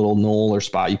pick a little knoll or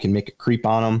spot, you can make a creep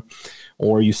on them,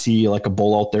 or you see like a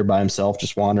bull out there by himself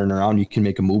just wandering around, you can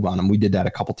make a move on him. We did that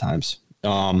a couple times.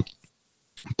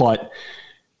 But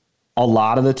a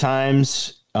lot of the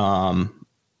times,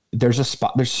 there's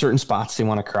certain spots they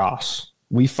want to cross.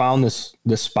 We found this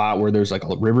spot where there's like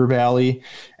a river valley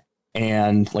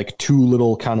and like 2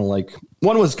 little kind of like,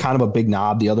 one was kind of a big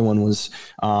knob. The other one was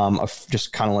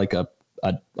just kind of like a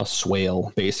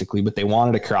swale basically, but they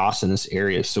wanted to cross in this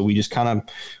area. So we just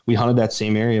we hunted that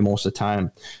same area most of the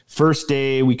time. First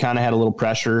day, we kind of had a little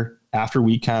pressure. After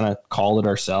we kind of called it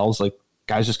ourselves, like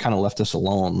guys just kind of left us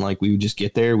alone. Like we would just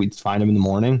get there, we'd find them in the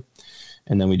morning,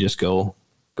 and then we just go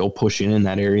push in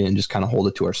that area and just kind of hold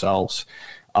it to ourselves.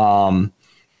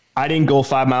 I didn't go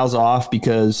 5 miles off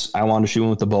because I wanted to shoot him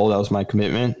with the bow. That was my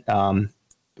commitment.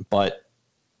 But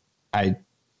I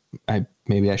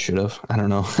maybe I should have. I don't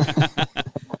know.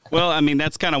 Well, I mean,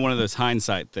 that's kind of one of those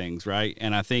hindsight things, right?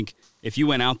 And I think if you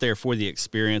went out there for the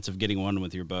experience of getting one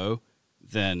with your bow,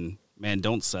 then, man,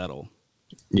 don't settle.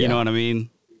 Yeah. You know what I mean?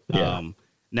 Yeah.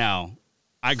 Now,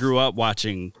 I grew up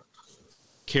watching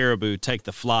caribou take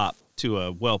the flop to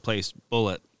a well-placed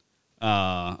bullet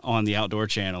on the Outdoor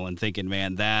Channel and thinking,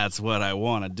 man, that's what I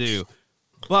want to do.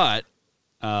 But,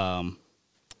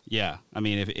 yeah, I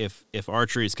mean, if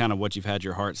archery is kind of what you've had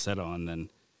your heart set on, then,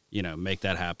 you know, make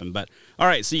that happen. But, all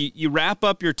right, so you wrap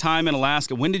up your time in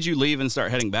Alaska. When did you leave and start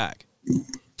heading back?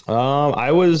 So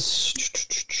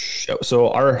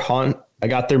our hunt, I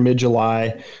got there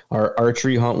mid-July. Our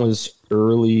archery hunt was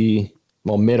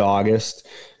mid-August.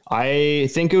 I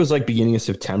think it was like beginning of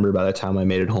September by the time I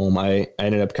made it home. I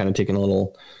ended up kind of taking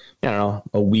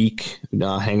a week,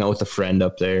 hang out with a friend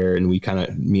up there, and me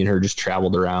and her just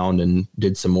traveled around and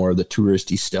did some more of the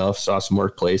touristy stuff, saw some more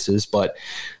places. But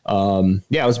it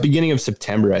was beginning of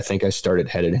September, I think I started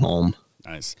headed home.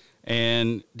 Nice.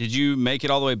 And did you make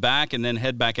it all the way back and then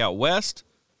head back out west,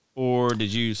 or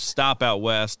did you stop out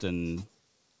west and...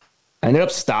 I ended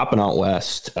up stopping out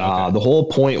west. Okay. The whole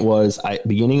point was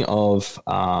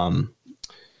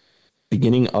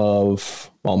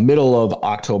middle of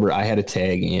October, I had a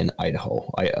tag in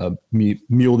Idaho. A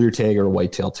mule deer tag or a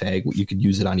whitetail tag. You could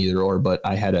use it on either or, but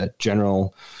I had a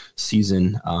general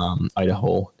season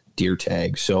Idaho deer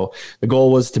tag. So the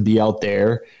goal was to be out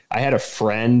there. I had a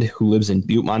friend who lives in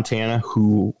Butte, Montana,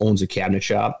 who owns a cabinet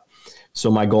shop. So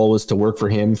my goal was to work for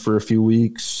him for a few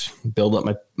weeks, build up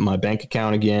my bank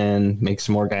account again, make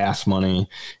some more gas money.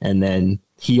 And then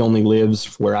he only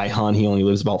lives where I hunt. He only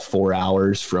lives about 4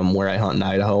 hours from where I hunt in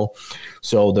Idaho.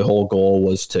 So the whole goal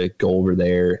was to go over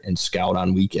there and scout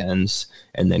on weekends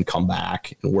and then come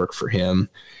back and work for him.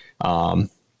 That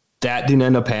didn't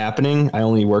end up happening. I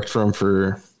only worked for him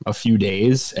for a few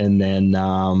days. And then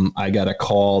I got a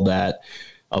call that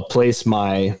a place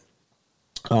my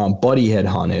buddy had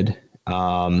hunted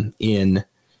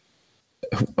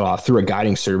through a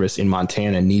guiding service in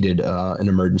Montana needed an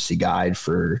emergency guide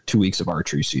for 2 weeks of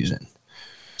archery season.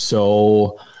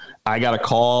 So I got a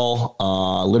call,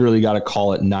 literally got a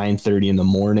call at 9:30 in the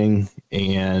morning,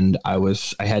 and I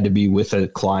had to be with a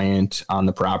client on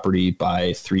the property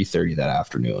by 3:30 that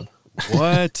afternoon.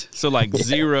 What? So like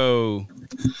zero.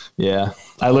 Yeah.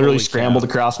 I literally scrambled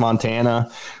across Montana,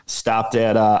 stopped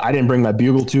at, I didn't bring my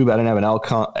bugle tube. I didn't have an elk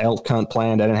hunt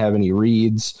planned. I didn't have any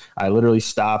reeds. I literally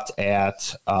stopped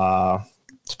at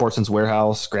Sportsman's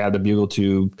Warehouse, grabbed a bugle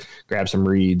tube, grabbed some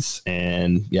reeds,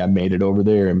 and made it over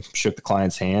there and shook the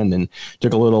client's hand and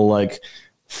took a little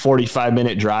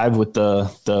 45-minute drive with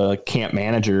the camp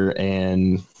manager,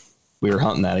 and we were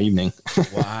hunting that evening.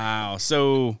 Wow.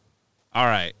 So, all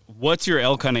right, what's your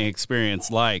elk hunting experience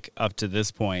like up to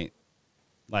this point?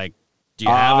 Like, do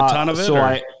you have a ton of it?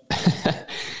 So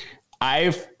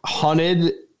I've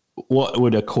hunted what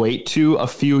would equate to a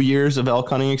few years of elk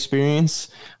hunting experience,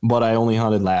 but I only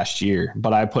hunted last year.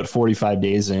 But I put 45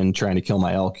 days in trying to kill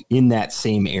my elk in that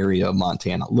same area of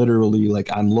Montana. Literally,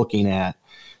 I'm looking at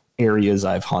areas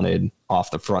I've hunted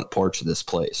off the front porch of this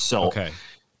place. So okay.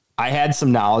 I had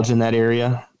some knowledge in that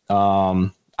area.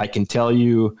 I can tell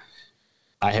you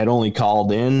I had only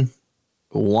called in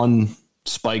one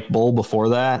spike bull before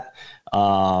that.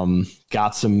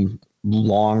 Got some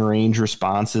long range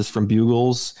responses from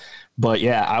bugles, but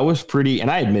I was pretty,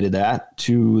 and I admitted that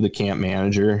to the camp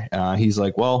manager. He's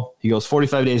like, well, he goes,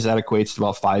 45 days, that equates to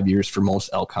about 5 years for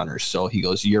most elk hunters. So he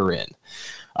goes, you're in.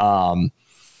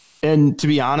 And to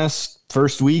be honest,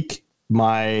 first week,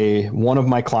 one of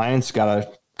my clients got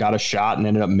a shot and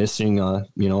ended up missing a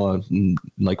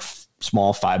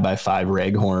small 5x5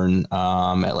 raghorn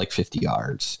at 50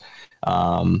 yards.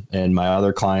 And my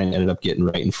other client ended up getting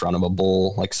right in front of a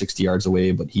bull 60 yards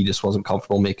away, but he just wasn't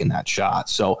comfortable making that shot.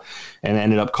 So, and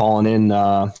ended up calling in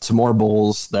some more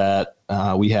bulls that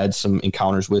we had some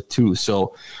encounters with too.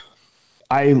 So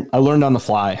I learned on the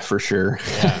fly for sure.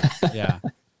 Yeah.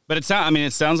 But it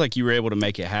sounds like you were able to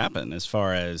make it happen as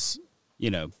far as,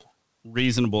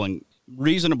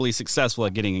 reasonably successful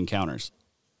at getting encounters.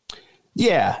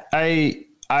 Yeah. I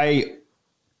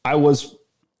was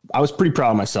pretty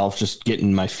proud of myself just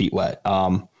getting my feet wet.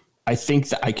 I think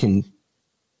that I can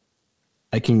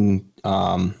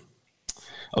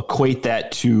equate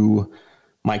that to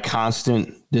my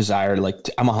constant desire.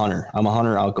 I'm a hunter.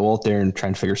 I'll go out there and try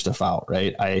and figure stuff out.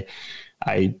 Right.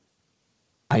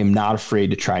 I am not afraid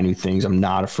to try new things. I'm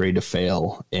not afraid to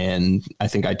fail. And I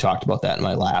think I talked about that in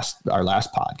our last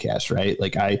podcast, right?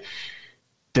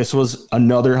 This was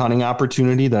another hunting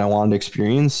opportunity that I wanted to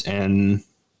experience, and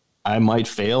I might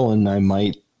fail, and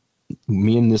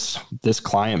me and this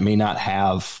client may not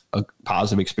have a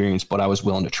positive experience, but I was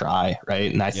willing to try.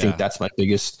 Right. And I think that's my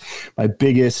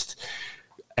biggest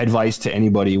advice to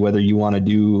anybody, whether you want to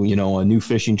do, a new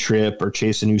fishing trip or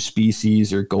chase a new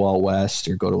species or go out west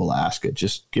or go to Alaska.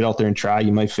 Just get out there and try.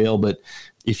 You might fail, but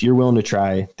if you're willing to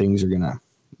try,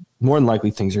 more than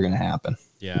likely things are going to happen.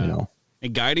 Yeah.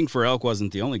 And guiding for elk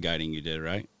wasn't the only guiding you did,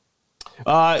 right?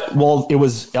 Well, it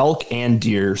was elk and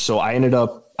deer. So I ended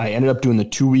up doing the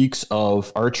 2 weeks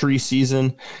of archery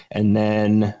season, and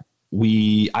then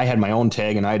I had my own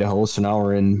tag in Idaho. So now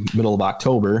we're in middle of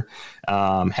October.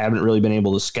 Haven't really been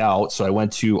able to scout. So I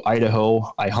went to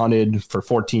Idaho. I hunted for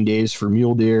 14 days for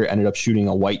mule deer, ended up shooting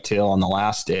a whitetail on the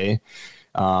last day.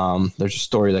 There's a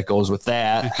story that goes with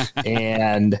that.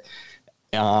 And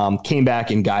came back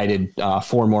and guided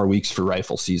 4 more weeks for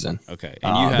rifle season. Okay.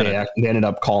 And they ended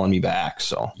up calling me back.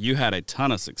 So you had a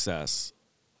ton of success,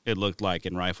 it looked like,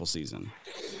 in rifle season.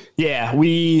 Yeah,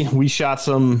 we shot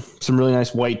some really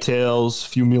nice whitetails, a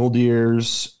few mule deer,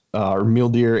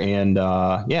 and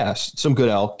some good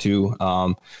elk too.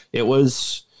 It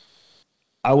was,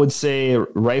 I would say,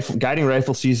 guiding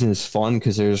rifle season is fun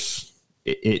because there's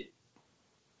a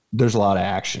lot of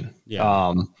action.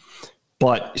 Yeah.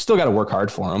 But you still got to work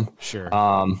hard for them. Sure.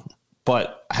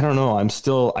 But I don't know. I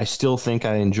still think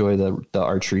I enjoy the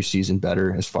archery season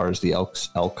better as far as the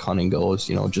elk hunting goes.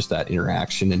 Just that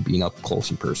interaction and being up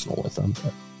close and personal with them.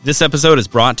 This episode is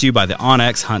brought to you by the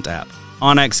onX Hunt app.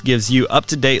 onX gives you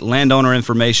up-to-date landowner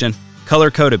information,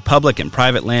 color-coded public and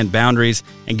private land boundaries,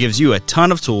 and gives you a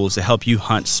ton of tools to help you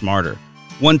hunt smarter.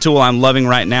 One tool I'm loving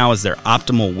right now is their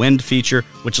optimal wind feature,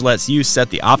 which lets you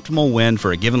set the optimal wind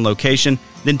for a given location,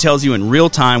 then tells you in real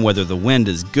time whether the wind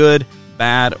is good,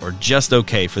 bad, or just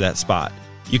okay for that spot.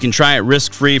 You can try it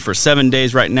risk-free for 7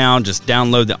 days right now. Just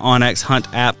download the onX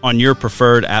Hunt app on your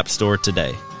preferred app store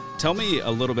today. Tell me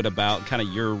a little bit about kind of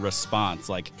your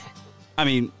response.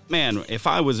 If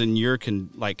I was in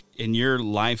your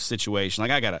life situation,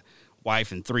 I got a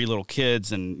wife and 3 little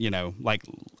kids, and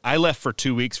I left for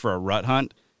 2 weeks for a rut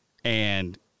hunt,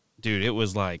 and dude, it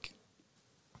was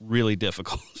really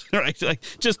difficult, right?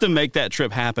 Just to make that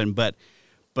trip happen. But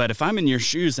if I'm in your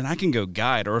shoes and I can go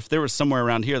guide, or if there was somewhere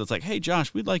around here that's like, hey,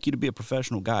 Josh, we'd like you to be a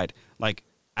professional guide,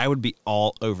 I would be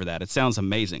all over that. It sounds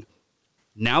amazing.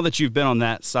 Now that you've been on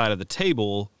that side of the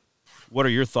table, what are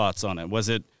your thoughts on it? Was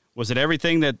it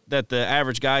everything that the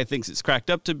average guy thinks it's cracked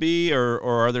up to be, or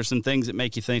are there some things that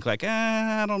make you think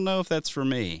I don't know if that's for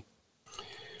me?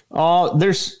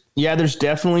 There's Yeah, there's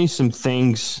definitely some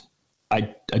things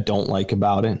I don't like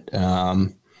about it.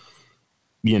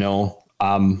 You know,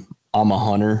 I'm a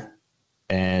hunter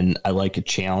and I like a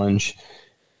challenge,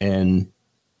 and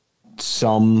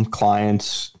some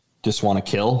clients just want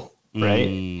to kill, right?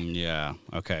 Yeah.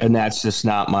 Okay. And that's just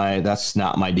that's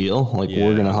not my deal. Like, Yeah.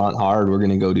 we're going to hunt hard. We're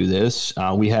going to go do this.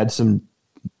 I would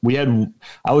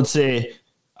say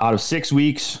out of 6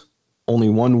 weeks, only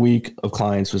 1 week of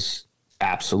clients was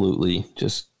absolutely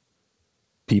just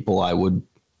people I would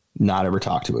not ever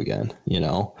talk to again, you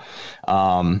know?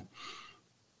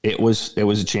 It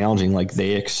was challenging. Like,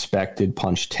 they expected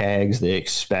punch tags. They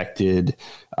expected,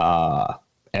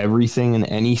 everything and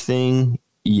anything,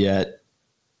 yet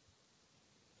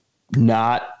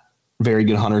not very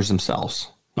good hunters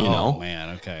themselves, you know?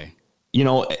 Man. Okay. You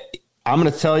know, I'm going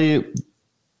to tell you,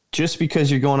 just because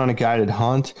you're going on a guided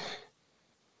hunt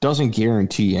doesn't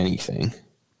guarantee anything.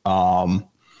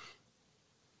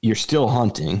 You're still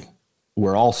hunting.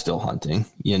 We're all still hunting,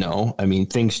 you know? I mean,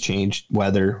 things change,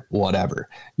 weather, whatever.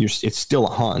 It's still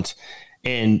a hunt.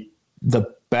 And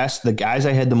the guys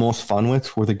I had the most fun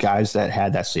with were the guys that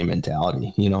had that same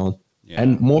mentality, you know? Yeah.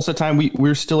 And most of the time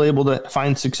we're still able to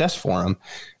find success for them.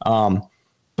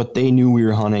 But they knew we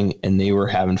were hunting and they were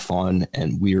having fun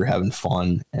and we were having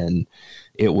fun. And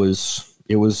it was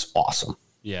awesome.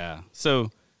 Yeah. So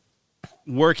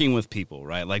working with people,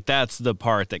 right? Like, that's the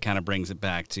part that kind of brings it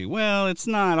back to, well, it's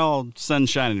not all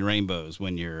sunshine and rainbows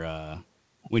when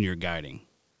you're guiding.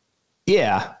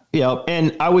 Yeah. Yeah.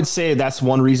 And I would say that's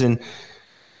one reason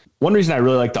I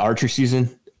really like the archery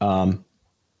season.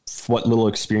 What little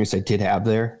experience I did have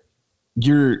there,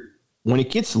 when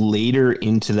it gets later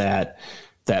into that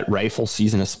rifle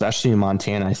season, especially in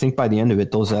Montana, I think by the end of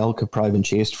it, those elk have probably been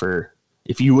chased for,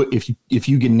 if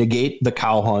you can negate the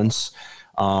cow hunts,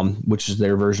 which is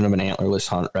their version of an antlerless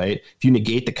hunt, right? If you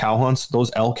negate the cow hunts,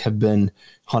 those elk have been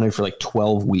hunted for like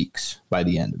 12 weeks by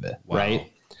the end of it. Wow.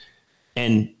 Right?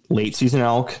 And late season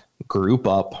elk group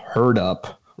up, herd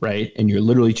up, right? And you're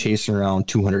literally chasing around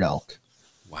 200 elk.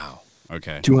 Wow.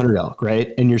 Okay. 200 elk,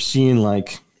 right? And you're seeing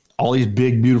like all these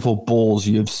big, beautiful bulls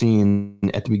you have seen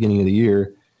at the beginning of the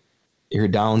year. You're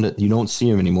down to, you don't see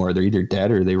them anymore. They're either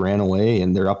dead or they ran away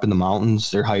and they're up in the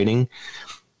mountains. They're hiding.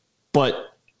 But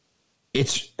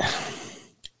it's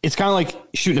kind of like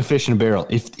shooting a fish in a barrel.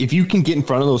 If you can get in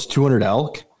front of those 200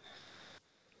 elk,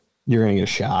 you're going to get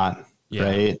a shot,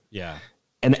 right? Yeah.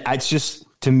 And it's just,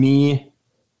 to me,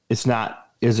 it's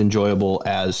not as enjoyable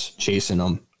as chasing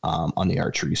them on the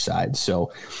archery side.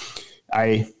 So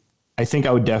I think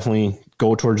I would definitely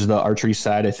go towards the archery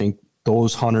side. I think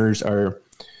those hunters are,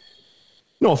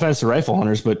 no offense to rifle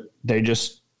hunters, but they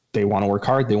want to work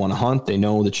hard. They want to hunt. They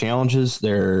know the challenges.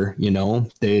 They're in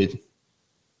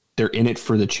it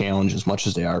for the challenge as much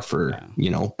as they are for,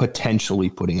 potentially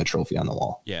putting a trophy on the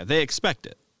wall. Yeah. They expect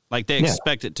it. Like, they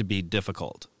expect it to be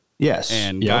difficult. Yes.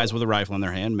 And guys with a rifle in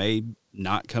their hand may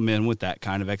not come in with that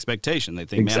kind of expectation. They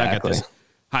think, man, I got this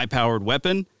high-powered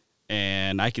weapon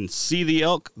and I can see the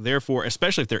elk. Therefore,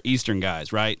 especially if they're Eastern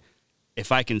guys, right?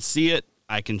 If I can see it,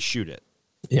 I can shoot it.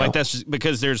 Yep. Like, that's just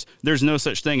because there's no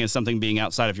such thing as something being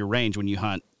outside of your range when you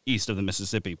hunt east of the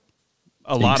Mississippi.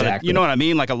 A lot of you know what I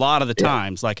mean? Like, a lot of the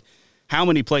times, like, how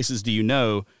many places do you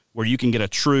know where you can get a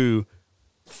true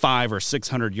 500 or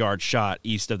 600 yard shot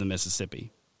east of the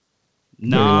Mississippi?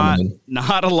 Not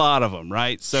a lot of them,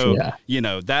 right? So,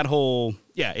 that whole,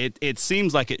 it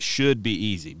seems like it should be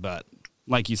easy, but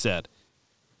like you said,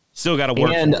 still got to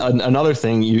work. And another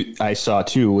thing I saw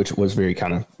too, which was very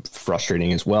kind of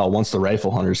frustrating as well. Once the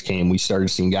rifle hunters came, we started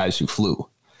seeing guys who flew.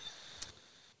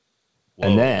 Whoa.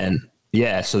 And then,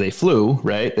 so they flew,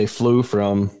 right? They flew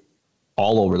from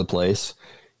all over the place.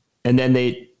 And then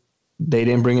they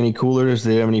didn't bring any coolers.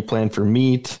 They didn't have any plan for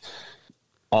meat.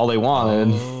 All they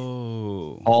wanted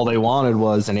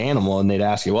was an animal, and they'd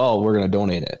ask you, well, we're going to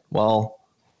donate it. Well,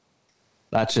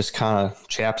 that just kind of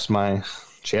chaps my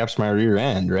rear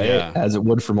end, right? Yeah. As it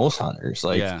would for most hunters.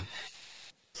 Like,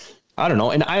 I don't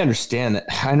know. And I understand that.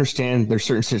 I understand there's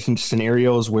certain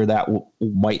scenarios where that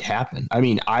might happen. I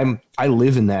mean, I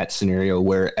live in that scenario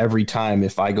where every time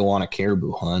if I go on a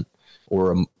caribou hunt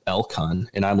or an elk hunt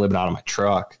and I'm living out of my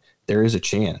truck, there is a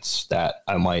chance that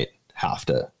I might have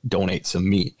to donate some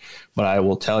meat. But I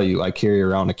will tell you, I carry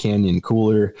around a Canyon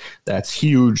cooler that's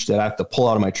huge that I have to pull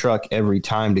out of my truck every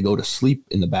time to go to sleep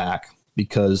in the back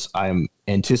because I'm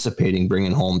anticipating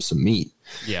bringing home some meat.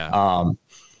 Yeah.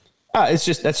 That's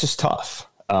just tough.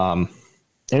 And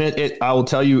I will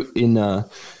tell you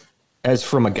as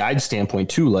from a guide standpoint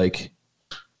too, like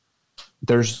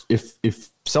if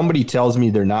somebody tells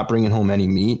me they're not bringing home any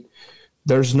meat,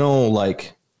 there's no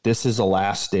like, this is a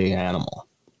last day animal.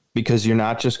 because you're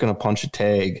not just going to punch a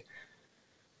tag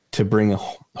to bring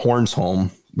horns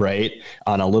home, right?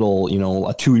 On a little,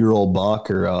 a 2-year-old buck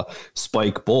or a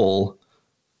spike bull,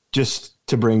 just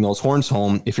to bring those horns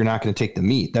home. If you're not going to take the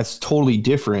meat, that's totally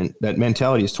different. That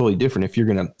mentality is totally different. If you're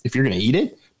going to eat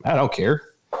it, I don't care.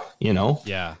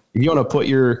 Yeah. If you want to put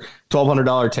your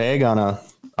 $1,200 tag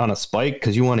on a spike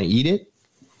because you want to eat it,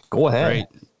 go ahead. Right.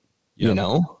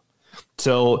 Yep.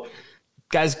 So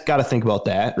guys got to think about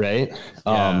that. Right.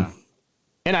 Yeah.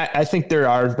 And I think there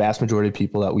are a vast majority of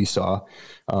people that we saw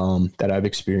that I've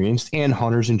experienced, and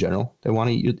hunters in general, that want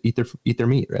to eat their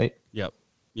meat. Right. Yep.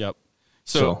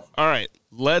 So all right,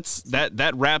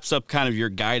 that wraps up kind of your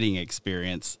guiding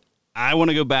experience. I want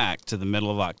to go back to the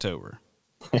middle of October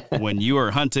when you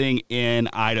are hunting in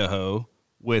Idaho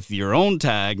with your own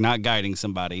tag, not guiding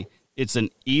somebody. It's an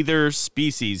either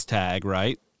species tag,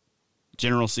 right?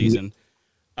 General season.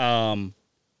 What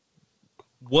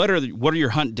are your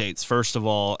hunt dates, first of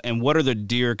all, and what are the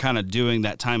deer kind of doing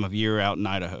that time of year out in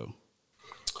Idaho?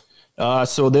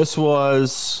 So this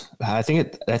was, I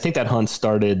think that hunt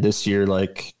started this year,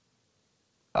 like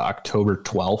October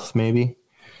 12th, maybe.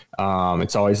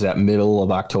 It's always that middle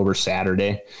of October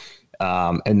Saturday.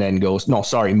 And then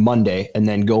Monday, and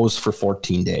then goes for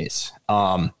 14 days.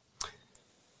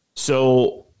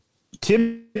 So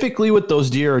typically what those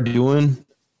deer are doing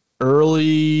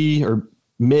early or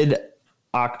mid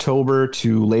October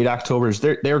to late October is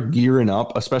they're gearing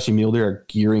up, especially mule deer are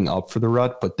gearing up for the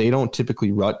rut, but they don't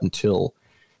typically rut until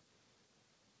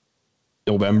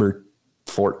November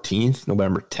 14th,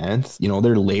 November 10th.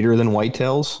 They're later than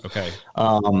whitetails. Okay.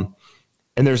 And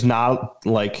there's not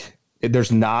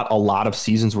a lot of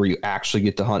seasons where you actually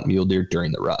get to hunt mule deer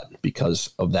during the rut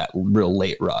because of that real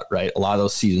late rut, right? A lot of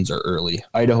those seasons are early.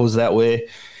 Idaho's that way.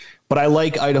 But I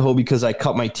like Idaho because I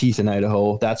cut my teeth in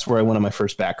Idaho. That's where I went on my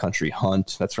first backcountry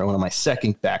hunt. That's where I went on my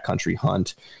second backcountry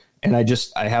hunt. And I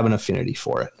have an affinity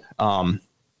for it.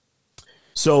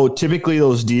 So typically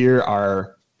those deer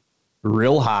are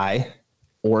real high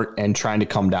and trying to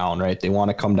come down, right? They want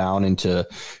to come down into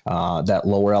that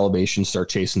lower elevation, start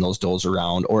chasing those does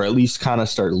around, or at least kind of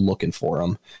start looking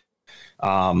for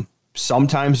them.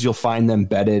 Sometimes you'll find them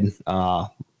bedded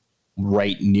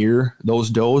right near those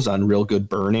does on real good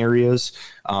burn areas.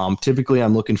 Typically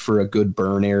I'm looking for a good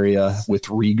burn area with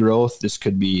regrowth. This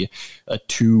could be a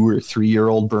 2 or 3 year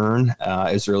old burn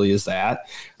as early as that.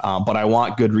 But I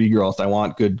want good regrowth. I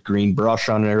want good green brush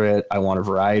under it. I want a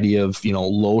variety of,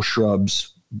 low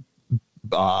shrubs,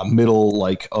 middle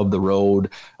of the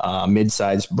road,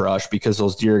 mid-sized brush, because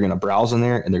those deer are going to browse in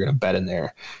there and they're going to bed in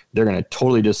there. They're going to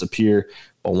totally disappear.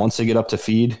 But once they get up to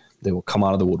feed, they will come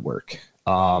out of the woodwork.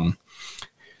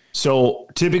 So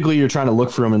typically you're trying to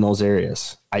look for them in those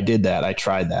areas. I did that. I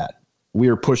tried that. We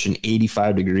were pushing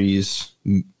 85 degrees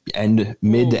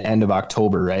mid to end of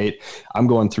October, right? I'm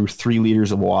going through 3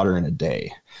 liters of water in a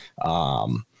day.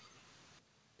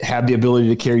 Had the ability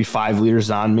to carry 5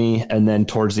 liters on me. And then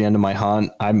towards the end of my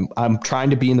hunt, I'm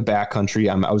trying to be in the backcountry.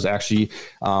 I was actually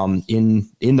in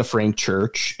the Frank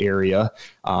Church area.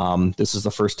 This is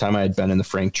the first time I had been in the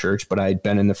Frank Church, but I had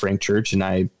been in the Frank Church and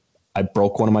I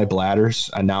broke one of my bladders.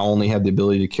 I now only have the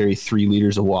ability to carry 3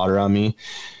 liters of water on me,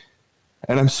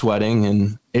 and I'm sweating,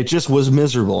 and it just was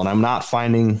miserable. And I'm not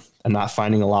finding a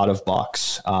lot of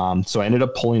bucks. So I ended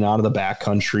up pulling out of the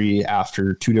backcountry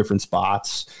after 2 different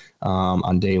spots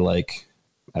on day, I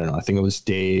think it was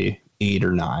day 8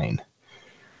 or 9.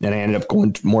 Then I ended up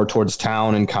going more towards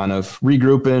town and kind of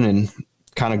regrouping and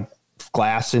kind of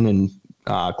glassing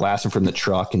from the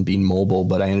truck and being mobile.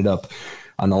 But I ended up,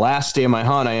 on the last day of my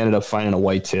hunt, I ended up finding a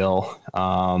whitetail,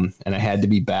 and I had to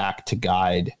be back to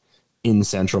guide in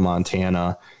central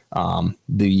Montana in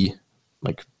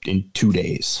 2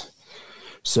 days.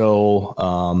 So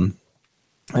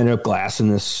I ended up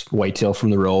glassing this whitetail from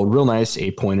the road. Real nice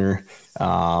 8-pointer,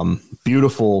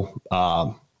 beautiful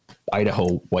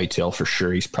Idaho whitetail for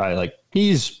sure. He's probably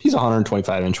he's a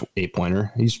 125-inch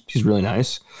 8-pointer. He's really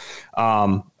nice.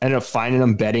 Ended up finding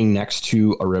him bedding next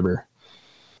to a river.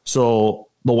 So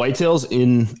the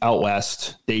whitetails out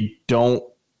west, they don't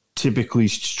typically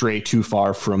stray too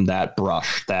far from that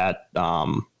brush. That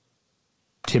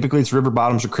typically it's river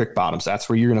bottoms or creek bottoms. That's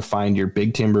where you're going to find your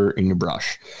big timber and your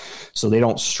brush. So they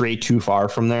don't stray too far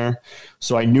from there.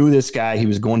 So I knew this guy, he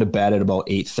was going to bed at about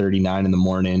 8:39 in the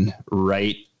morning.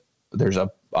 Right. There's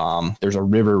a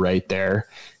river right there.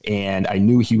 And I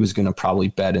knew he was going to probably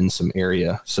bed in some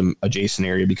adjacent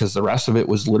area, because the rest of it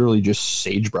was literally just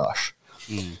sagebrush.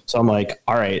 So I'm like,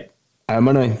 all right, I'm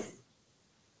going to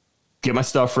get my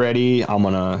stuff ready. I'm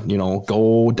going to,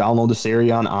 go download this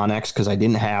area on onX because I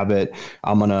didn't have it.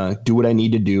 I'm going to do what I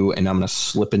need to do, and I'm going to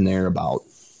slip in there about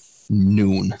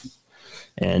noon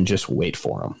and just wait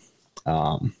for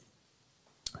them.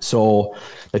 So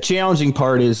the challenging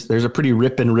part is there's a pretty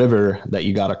ripping river that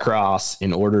you got to cross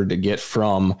in order to get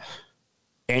from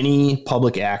any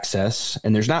public access.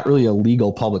 And there's not really a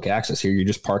legal public access here. You're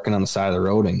just parking on the side of the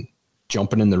road and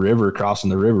jumping in the river, crossing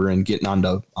the river, and getting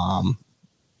onto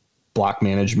block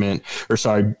management,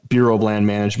 Bureau of Land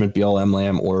Management, BLM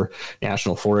land, or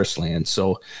National Forest land.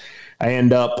 So I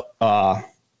end up, I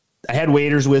had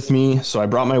waders with me. So I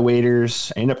brought my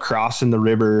waders. I ended up crossing the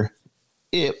river.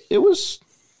 It was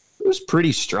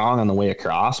pretty strong on the way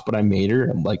across, but I made her.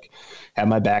 I'm like, had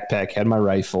my backpack, had my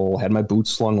rifle, had my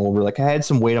boots slung over. Like I had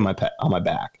some weight on my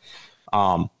back.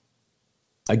 I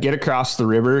get across the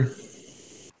river.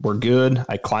 We're good.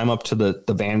 I climb up to the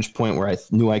vantage point where I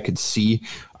knew I could see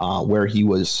where he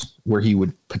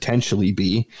would potentially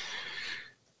be.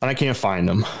 And I can't find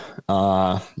him.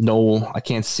 No, I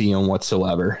can't see him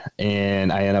whatsoever.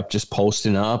 And I end up just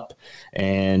posting up.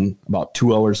 And about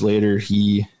 2 hours later,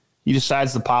 he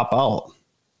decides to pop out.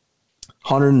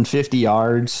 150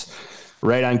 yards,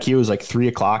 right on cue. It was like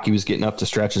 3:00. He was getting up to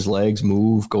stretch his legs,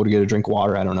 move, go to get a drink of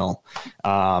water. I don't know.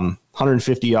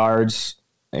 150 yards,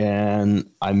 and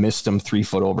I missed him 3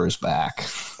 foot over his back.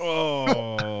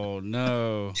 Oh,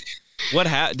 no. What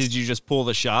happened? Did you just pull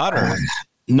the shot? Or?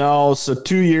 No. So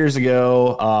 2 years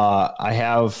ago, I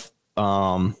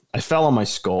fell on my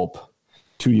scope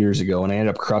 2 years ago, and I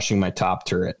ended up crushing my top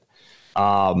turret.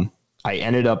 I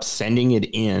ended up sending it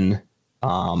in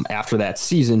after that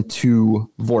season to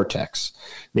Vortex.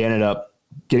 They ended up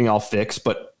getting all fixed,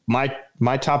 but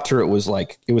my top turret was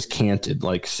it was canted,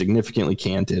 like significantly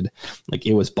canted, like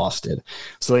it was busted.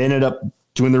 So they ended up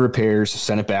doing the repairs,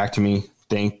 sent it back to me.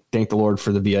 Thank the Lord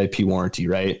for the VIP warranty,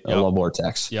 right? Yep. I love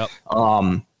Vortex. Yep.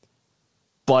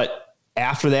 But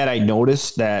after that, I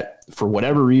noticed that for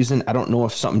whatever reason, I don't know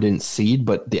if something didn't seed,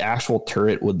 but the actual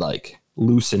turret would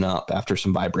loosen up after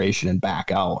some vibration and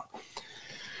back out.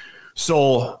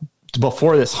 So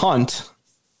before this hunt,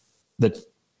 the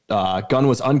gun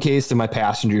was uncased in my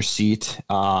passenger seat.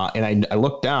 And I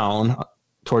looked down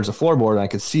towards the floorboard, and I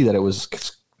could see that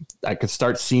I could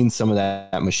start seeing some of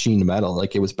that machined metal,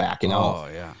 like it was backing out. Oh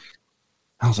yeah.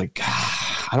 I was like,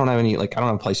 I don't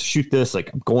have a place to shoot this.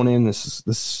 Like I'm going in,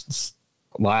 this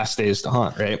last days to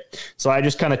hunt. Right. So I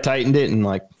just kind of tightened it and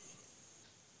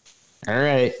all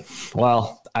right,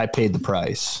 well, I paid the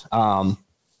price.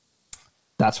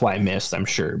 That's why I missed, I'm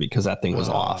sure, because that thing was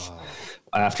off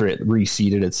after it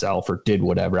reseated itself or did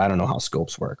whatever. I don't know how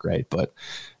scopes work, right? But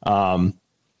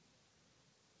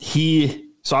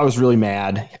so I was really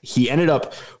mad. He ended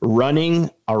up running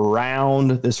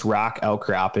around this rock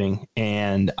outcropping,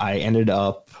 and I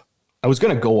was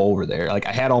going to go over there. Like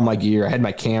I had all my gear. I had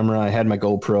my camera. I had my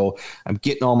GoPro. I'm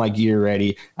getting all my gear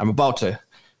ready. I'm about to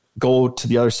go to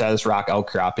the other side of this rock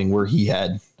outcropping where he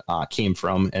had came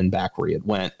from and back where he had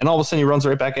went. And all of a sudden he runs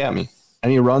right back at me,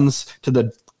 and he runs to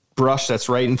the brush that's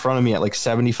right in front of me at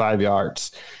 75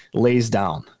 yards, lays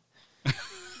down.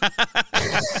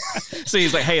 So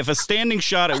he's like, hey, if a standing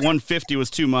shot at 150 was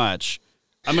too much,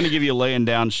 I'm going to give you a laying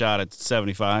down shot at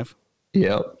 75.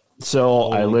 Yep.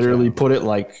 So I literally put it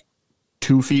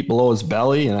 2 feet below his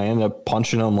belly, and I ended up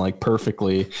punching him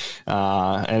perfectly.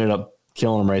 Ended up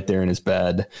killing him right there in his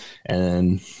bed.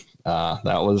 And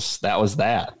that was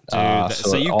that. Dude,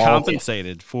 so you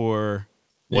compensated for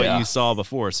what you saw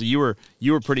before. So you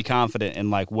were pretty confident in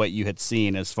what you had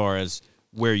seen as far as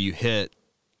where you hit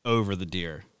over the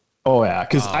deer. Oh yeah,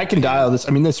 because I can dial this.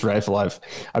 I mean, this rifle, I've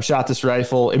shot this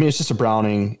rifle. I mean, it's just a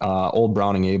Browning, old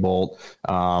Browning A-bolt.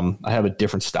 I have a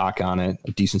different stock on it,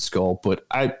 a decent scope, but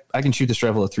I can shoot this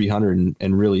rifle at 300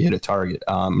 and really hit a target.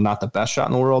 I'm not the best shot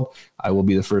in the world. I will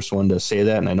be the first one to say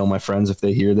that, and I know my friends, if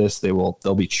they hear this, they'll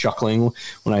be chuckling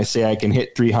when I say I can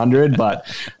hit 300. But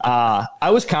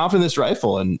I was confident in this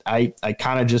rifle, and I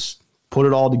kind of just put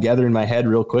it all together in my head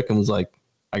real quick and was like,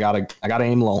 I gotta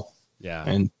aim low. Yeah,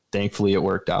 and thankfully it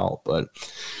worked out. But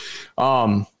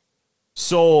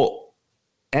so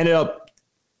ended up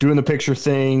doing the picture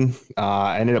thing.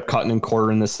 I ended up cutting and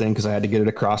quartering this thing because I had to get it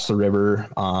across the river.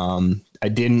 I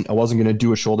wasn't going to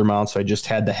do a shoulder mount, so I just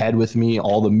had the head with me,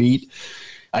 all the meat.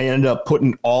 I ended up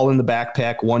putting all in the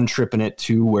backpack, one tripping it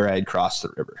to where I had crossed the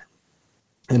river.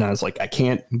 And I was like, I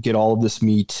can't get all of this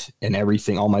meat and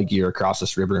everything, all my gear across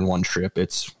this river in one trip.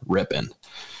 It's ripping.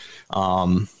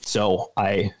 So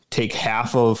I take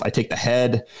the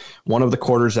head, one of the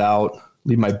quarters out,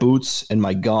 leave my boots and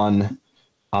my gun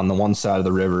on the one side of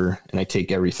the river, and I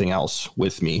take everything else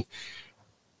with me.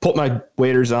 Put my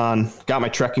waders on, got my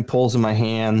trekking poles in my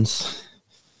hands,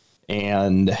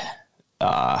 and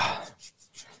I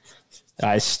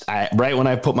Right when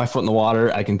I put my foot in the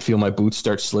water, I can feel my boots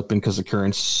start slipping because the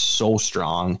current's so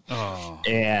strong.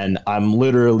 And I'm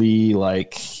literally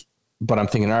like, but I'm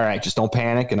thinking, all right, just don't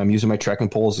panic. And I'm using my trekking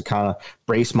poles to kind of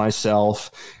brace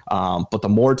myself. But the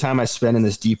more time I spend in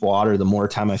this deep water, the more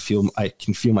time I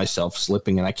can feel myself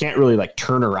slipping, and I can't really like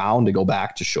turn around to go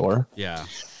back to shore. Yeah.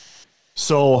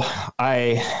 So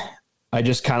I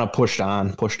just kind of pushed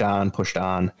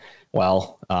on.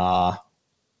 Well, I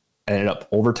ended up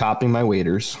overtopping my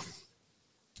waders.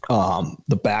 The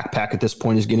backpack at this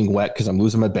point is getting wet because I'm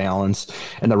losing my balance,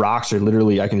 and the rocks are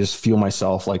literally, I can just feel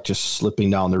myself like just slipping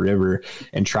down the river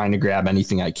and trying to grab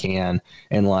anything I can.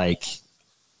 And like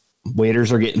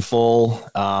waders are getting full,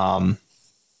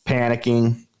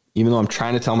 panicking, even though I'm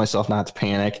trying to tell myself not to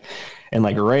panic. And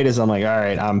like, right as I'm like, all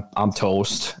right, I'm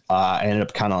toast. I ended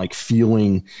up kind of like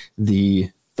feeling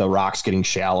the rocks getting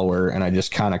shallower, and I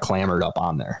just kind of clambered up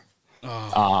on there.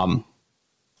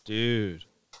 Dude.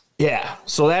 Yeah.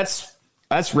 So that's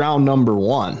round number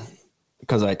 1,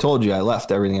 because I told you I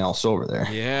left everything else over there.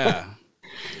 Yeah.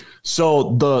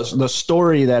 So the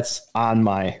story that's on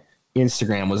my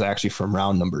Instagram was actually from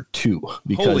round number 2,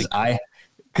 because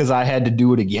I had to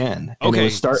do it again. Okay.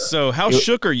 So how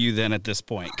shook are you then at this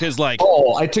point? Cause like,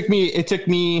 it took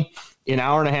me an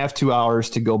hour and a half, 2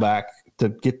 hours to go back to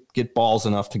get balls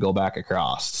enough to go back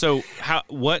across. So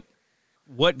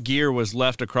what gear was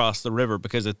left across the river?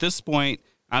 Because at this point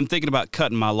I'm thinking about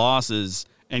cutting my losses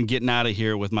and getting out of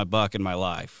here with my buck and my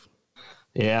life.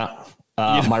 Yeah.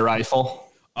 My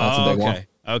rifle. That's a big one.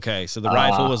 Okay. So the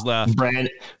rifle was left.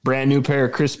 Brand new pair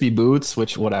of crispy boots,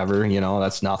 which whatever,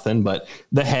 that's nothing, but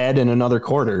the head and another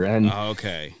quarter. And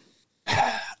okay.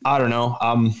 I don't know.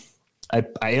 I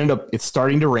ended up, it's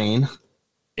starting to rain.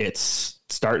 It's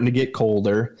starting to get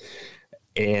colder.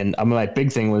 And my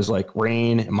big thing was like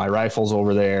rain, and my rifle's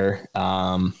over there.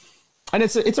 And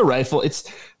it's a rifle.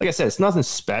 It's like I said, it's nothing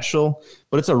special,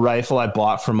 but it's a rifle I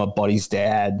bought from a buddy's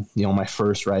dad. My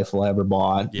first rifle I ever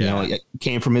bought. Yeah. It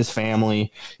came from his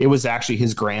family. It was actually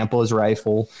his grandpa's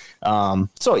rifle.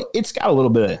 So it's got a little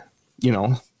bit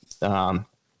of,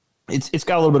 it's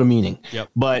got a little bit of meaning. Yep.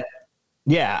 But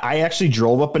yeah, I actually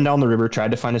drove up and down the river, tried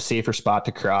to find a safer spot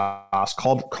to cross,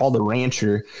 called the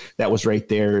rancher that was right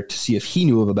there to see if he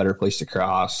knew of a better place to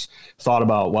cross. Thought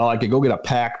about, well, I could go get a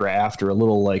pack raft or a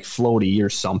little like floaty or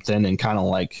something and kind of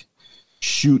like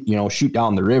shoot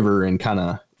down the river and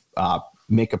kind of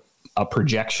make a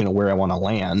projection of where I want to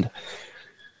land.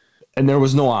 And there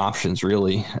was no options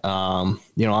really. I'm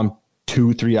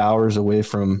 2-3 hours away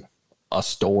from a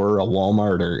store, a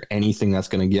Walmart, or anything that's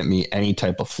going to get me any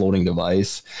type of floating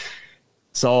device.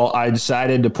 So I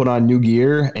decided to put on new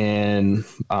gear and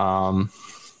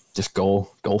just go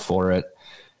for it.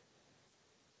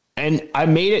 And I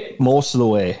made it most of the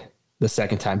way the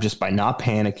second time just by not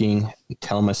panicking,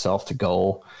 telling myself to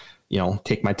go,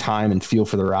 take my time and feel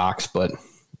for the rocks. But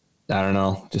I don't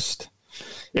know, just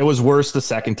it was worse the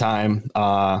second time.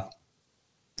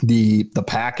 The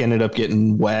pack ended up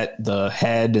getting wet. The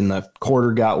head and the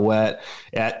quarter got wet.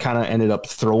 That kind of ended up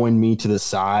throwing me to the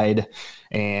side.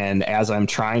 And as I'm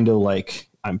trying to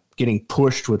I'm getting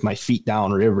pushed with my feet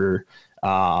down river.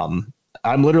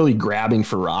 I'm literally grabbing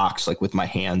for rocks, with my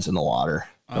hands in the water,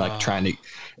 trying to,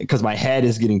 because my head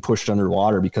is getting pushed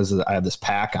underwater because I have this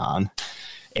pack on.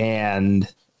 And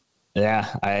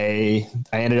yeah, I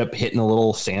ended up hitting a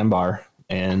little sandbar,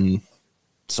 and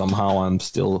somehow I'm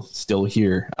still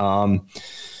here.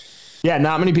 Yeah,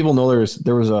 not many people know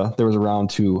there was a round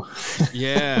 2.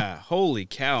 Yeah, holy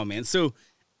cow, man. So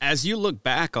as you look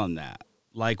back on that,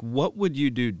 what would you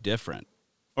do different?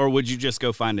 Or would you just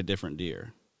go find a different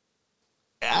deer?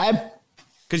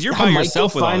 Because you're by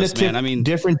yourself with all this, man. I mean,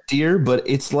 different deer, but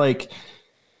it's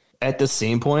at the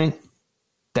same point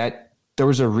that there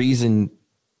was a reason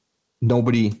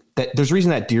there's a reason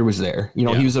that deer was there.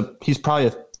 He's probably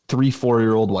a 3-4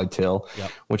 year old whitetail,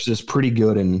 yep, which is pretty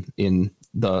good in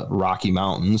the Rocky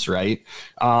Mountains, right?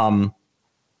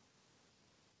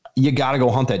 You got to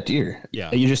go hunt that deer.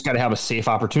 Yeah, you just got to have a safe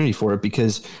opportunity for it,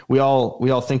 because we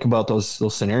all think about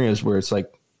those scenarios where it's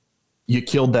like you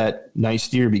killed that nice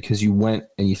deer because you went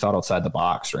and you thought outside the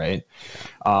box, right?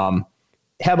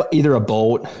 Have either a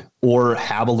boat or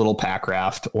have a little pack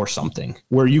raft or something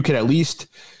where you could at least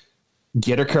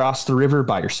get across the river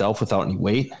by yourself without any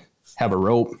weight. Have a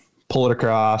rope, pull it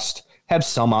across, have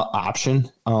some option.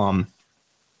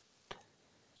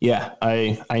 Yeah,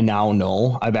 I now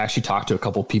know. I've actually talked to a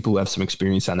couple of people who have some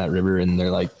experience on that river, and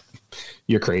they're like,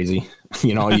 "You're crazy."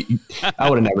 I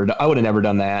would have never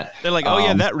done that. They're like, "Oh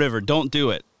yeah, that river, don't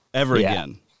do it ever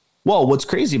again." Well, what's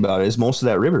crazy about it is most of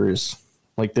that river is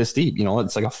like this deep.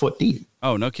 It's like a foot deep.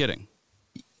 Oh, no kidding.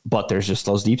 but there's just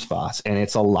those deep spots, and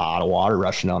it's a lot of water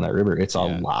rushing down that river. It's a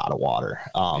lot of water.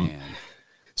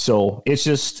 So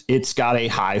it's got a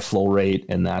high flow rate,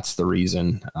 and that's the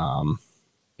reason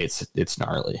it's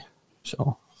gnarly.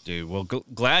 So, dude, well,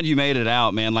 glad you made it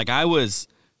out, man. Like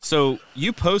so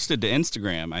you posted to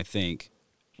Instagram, I think,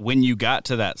 when you got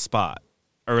to that spot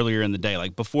earlier in the day,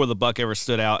 like before the buck ever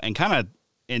stood out, and kind of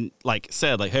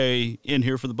said like, "Hey, in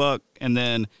here for the buck." And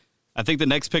then I think the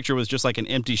next picture was just like an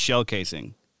empty shell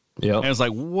casing. Yeah, and it was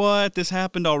like, "What? This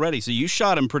happened already?" So you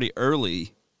shot him pretty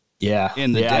early. Yeah,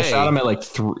 in the day. I shot him at like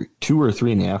 2 or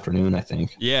 3 in the afternoon, I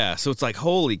think. Yeah, so it's like,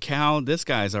 holy cow, this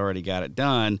guy's already got it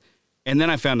done. And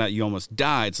then I found out you almost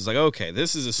died. So it's like, okay,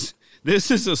 this is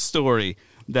a story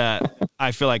that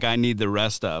I feel like I need the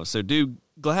rest of. So, dude,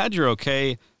 glad you're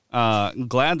okay.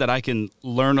 Glad that I can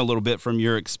learn a little bit from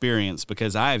your experience,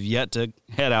 because I have yet to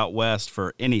head out west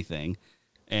for anything.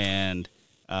 And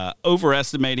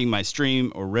overestimating my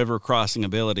stream or river crossing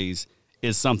abilities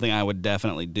is something I would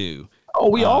definitely do. Oh,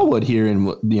 we all would here in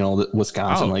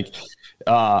Wisconsin,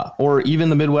 or even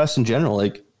the Midwest in general.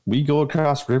 Like, we go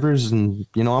across rivers, and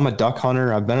I'm a duck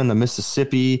hunter. I've been in the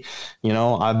Mississippi.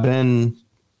 I've been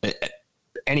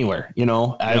anywhere.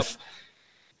 I've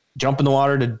jumped in the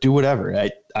water to do whatever.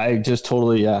 I just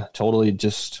totally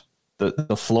just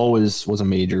the flow was a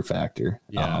major factor.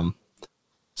 Yeah.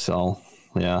 So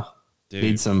yeah, dude.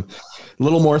 Need some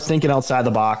little more thinking outside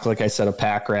the box. Like I said, a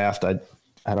pack raft.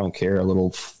 I don't care. A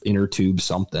little inner tube,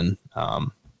 something,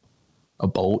 a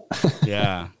boat.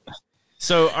 Yeah.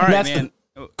 So, all right, man.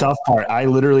 The tough part.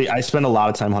 I spend a lot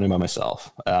of time hunting by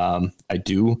myself. I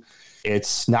do.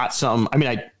 It's not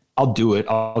something, I'll do it.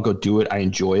 I'll go do it. I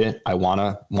enjoy it. I want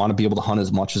to be able to hunt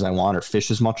as much as I want or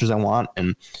fish as much as I want.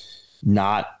 And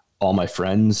not all my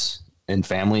friends and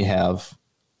family have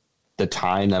the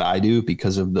time that I do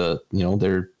because of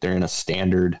they're in a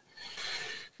standard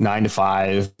 9 to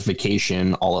 5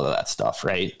 vacation, all of that stuff.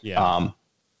 Right. Yeah.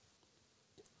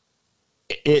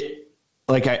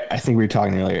 I think we were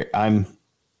talking earlier. I'm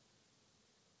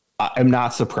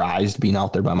not surprised being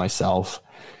out there by myself.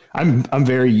 I'm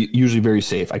usually very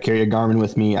safe. I carry a Garmin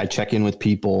with me. I check in with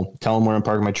people, tell them where I'm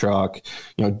parking my truck,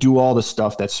 do all the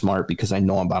stuff that's smart because I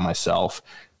know I'm by myself.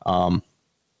 But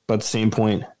at the same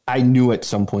point, I knew at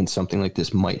some point something like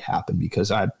this might happen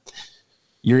because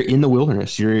you're in the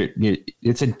wilderness.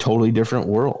 It's a totally different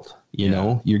world.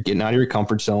 You're getting out of your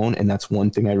comfort zone. And that's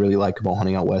one thing I really like about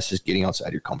hunting out west is getting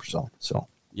outside your comfort zone. So,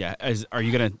 yeah.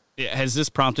 Has this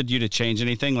prompted you to change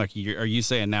anything? Like, are you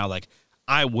saying now, like,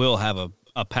 I will have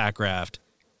a pack raft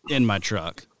in my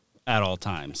truck at all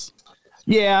times?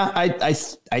 Yeah. I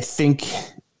think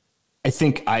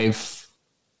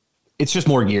it's just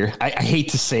more gear. I hate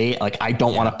to say it, like, I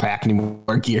don't want to pack any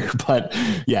more gear, but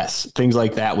yes, things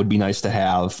like that would be nice to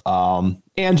have.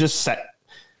 And just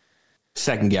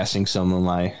second guessing some of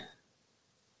my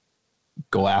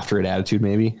go after it attitude,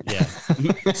 maybe. Yeah.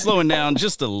 Slowing down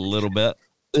just a little bit.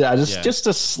 Yeah. Just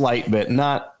a slight bit,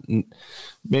 not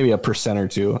maybe a % or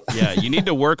 2. Yeah. You need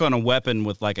to work on a weapon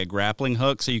with like a grappling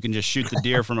hook so you can just shoot the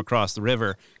deer from across the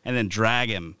river and then drag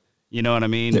him. You know what I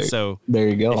mean? There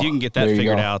you go. If you can get that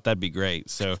figured out, that'd be great.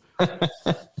 So,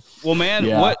 well,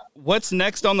 man, what's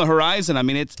next on the horizon? I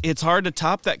mean, it's hard to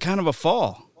top that kind of a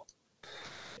fall.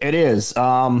 It is.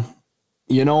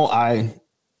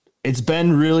 It's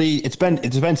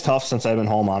been tough since I've been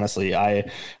home. Honestly,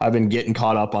 I've been getting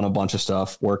caught up on a bunch of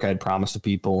stuff. Work I'd promised to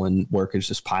people, and work is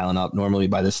just piling up. Normally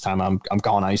by this time I'm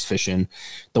going ice fishing.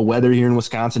 The weather here in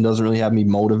Wisconsin doesn't really have me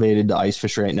motivated to ice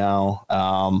fish right now.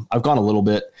 I've gone a little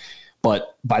bit,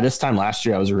 but by this time last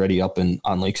year I was already up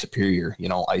on Lake Superior,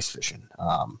 ice fishing.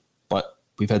 But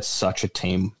we've had such a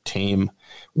tame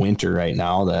winter right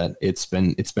now that it's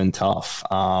been tough.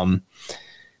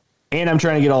 And I'm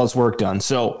trying to get all this work done.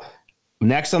 So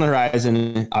next on the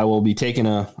horizon, I will be taking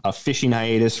a fishing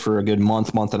hiatus for a good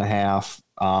month and a half.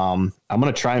 I'm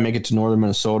going to try and make it to northern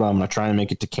Minnesota. I'm going to try and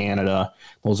make it to Canada.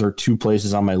 Those are 2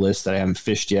 places on my list that I haven't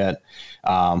fished yet.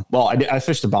 I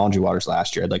fished the Boundary Waters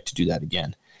last year. I'd like to do that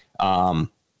again.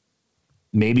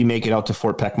 Maybe make it out to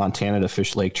Fort Peck, Montana to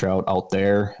fish lake trout out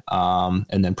there.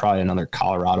 And then probably another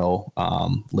Colorado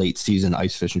late season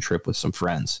ice fishing trip with some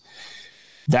friends.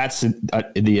 That's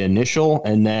the initial,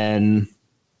 and then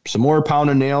some more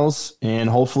pound of nails, and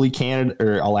hopefully Canada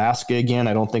or Alaska again.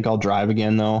 I don't think I'll drive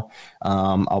again though.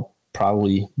 I'll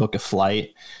probably book a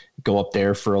flight, go up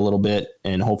there for a little bit,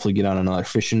 and hopefully get on another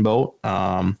fishing boat.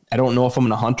 I don't know if I'm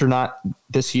going to hunt or not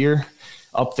this year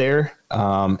up there.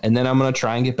 And then I'm going to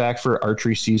try and get back for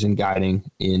archery season guiding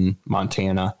in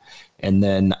Montana. And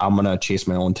then I'm going to chase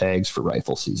my own tags for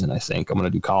rifle season. I think I'm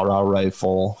going to do Colorado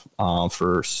rifle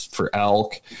for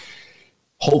elk.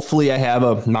 hopefully I have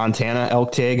a Montana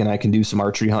elk tag and I can do some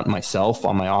archery hunting myself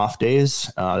on my off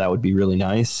days. That would be really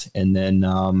nice. And then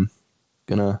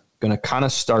gonna kind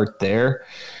of start there.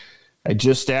 I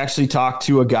just actually talked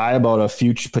to a guy about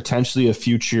potentially a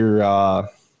future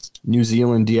New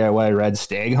Zealand DIY red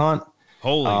stag hunt.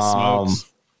 Holy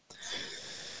smokes.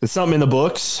 It's something in the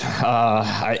books.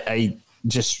 I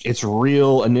just, it's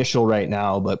real initial right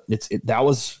now, but that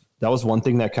was one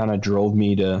thing that kind of drove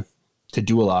me to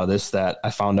do a lot of this, that I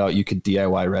found out you could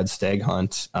DIY red stag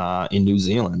hunt in New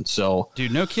Zealand. So,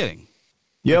 dude, no kidding.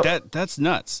 Yeah, that's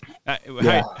nuts. How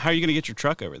are you going to get your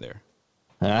truck over there?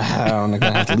 I'm going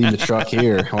to have to leave the truck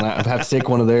here. I have to take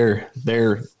one of their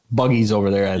buggies over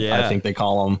there. I think they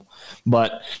call them.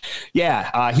 But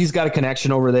yeah, he's got a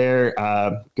connection over there.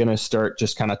 Going to start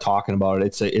just kind of talking about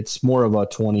it. It's more of a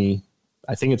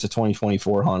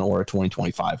 2024 hunt or a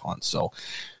 2025 hunt. So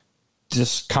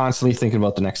just constantly thinking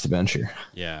about the next adventure.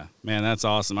 Yeah, man, that's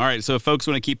awesome. All right. So if folks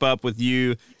want to keep up with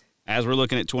you as we're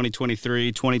looking at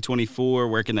 2023, 2024,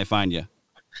 where can they find you?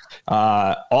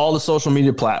 All the social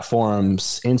media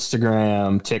platforms,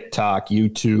 Instagram, TikTok,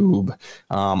 YouTube,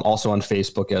 also on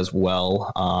Facebook as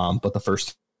well. But the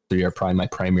first three are probably my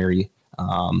primary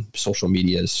social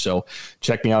medias. So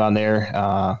check me out on there.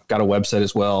 Got a website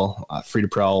as well,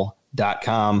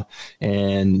 freetoprowl.com,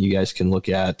 and you guys can look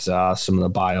at some of the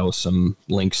bio, some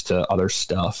links to other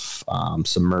stuff,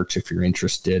 some merch if you're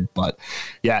interested. But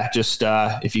yeah, just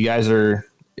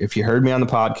if you heard me on the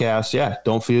podcast,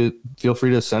 don't feel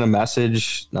free to send a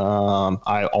message.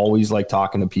 I always like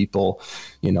talking to people.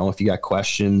 If you got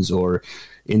questions or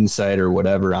insight or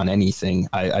whatever on anything,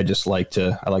 I just like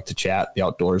to chat the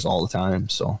outdoors all the time.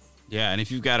 So yeah, and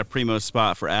if you've got a primo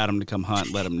spot for Adam to come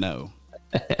hunt, let him know.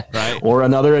 Right. Or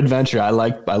another adventure. I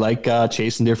like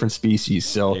chasing different species.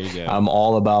 So I'm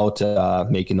all about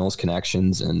making those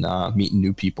connections and meeting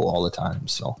new people all the time.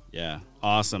 So yeah,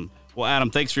 awesome. Well,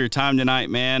 Adam, thanks for your time tonight,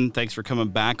 man. Thanks for coming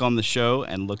back on the show,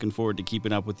 and looking forward to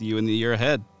keeping up with you in the year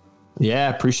ahead. Yeah,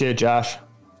 appreciate it, Josh.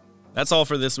 That's all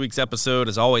for this week's episode.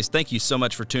 As always, thank you so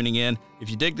much for tuning in. If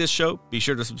you dig this show, be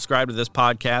sure to subscribe to this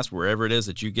podcast wherever it is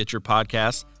that you get your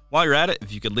podcasts. While you're at it,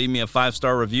 if you could leave me a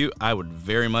 5-star review, I would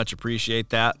very much appreciate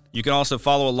that. You can also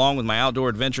follow along with my outdoor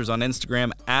adventures on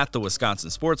Instagram at The Wisconsin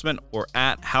Sportsman or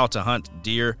at How to Hunt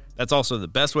Deer. That's also the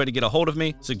best way to get a hold of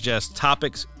me. Suggest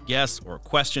topics, guests, or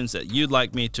questions that you'd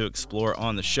like me to explore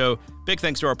on the show. Big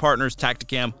thanks to our partners,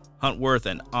 Tactacam, Huntworth,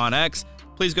 and OnX.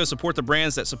 Please go support the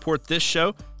brands that support this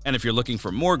show. And if you're looking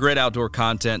for more great outdoor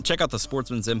content, check out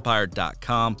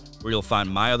thesportsmansempire.com, where you'll find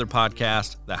my other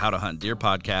podcast, the How to Hunt Deer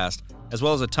podcast, as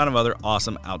well as a ton of other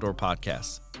awesome outdoor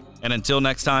podcasts. And until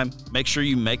next time, make sure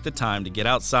you make the time to get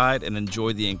outside and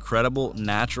enjoy the incredible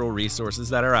natural resources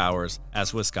that are ours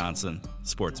as Wisconsin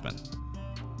sportsmen.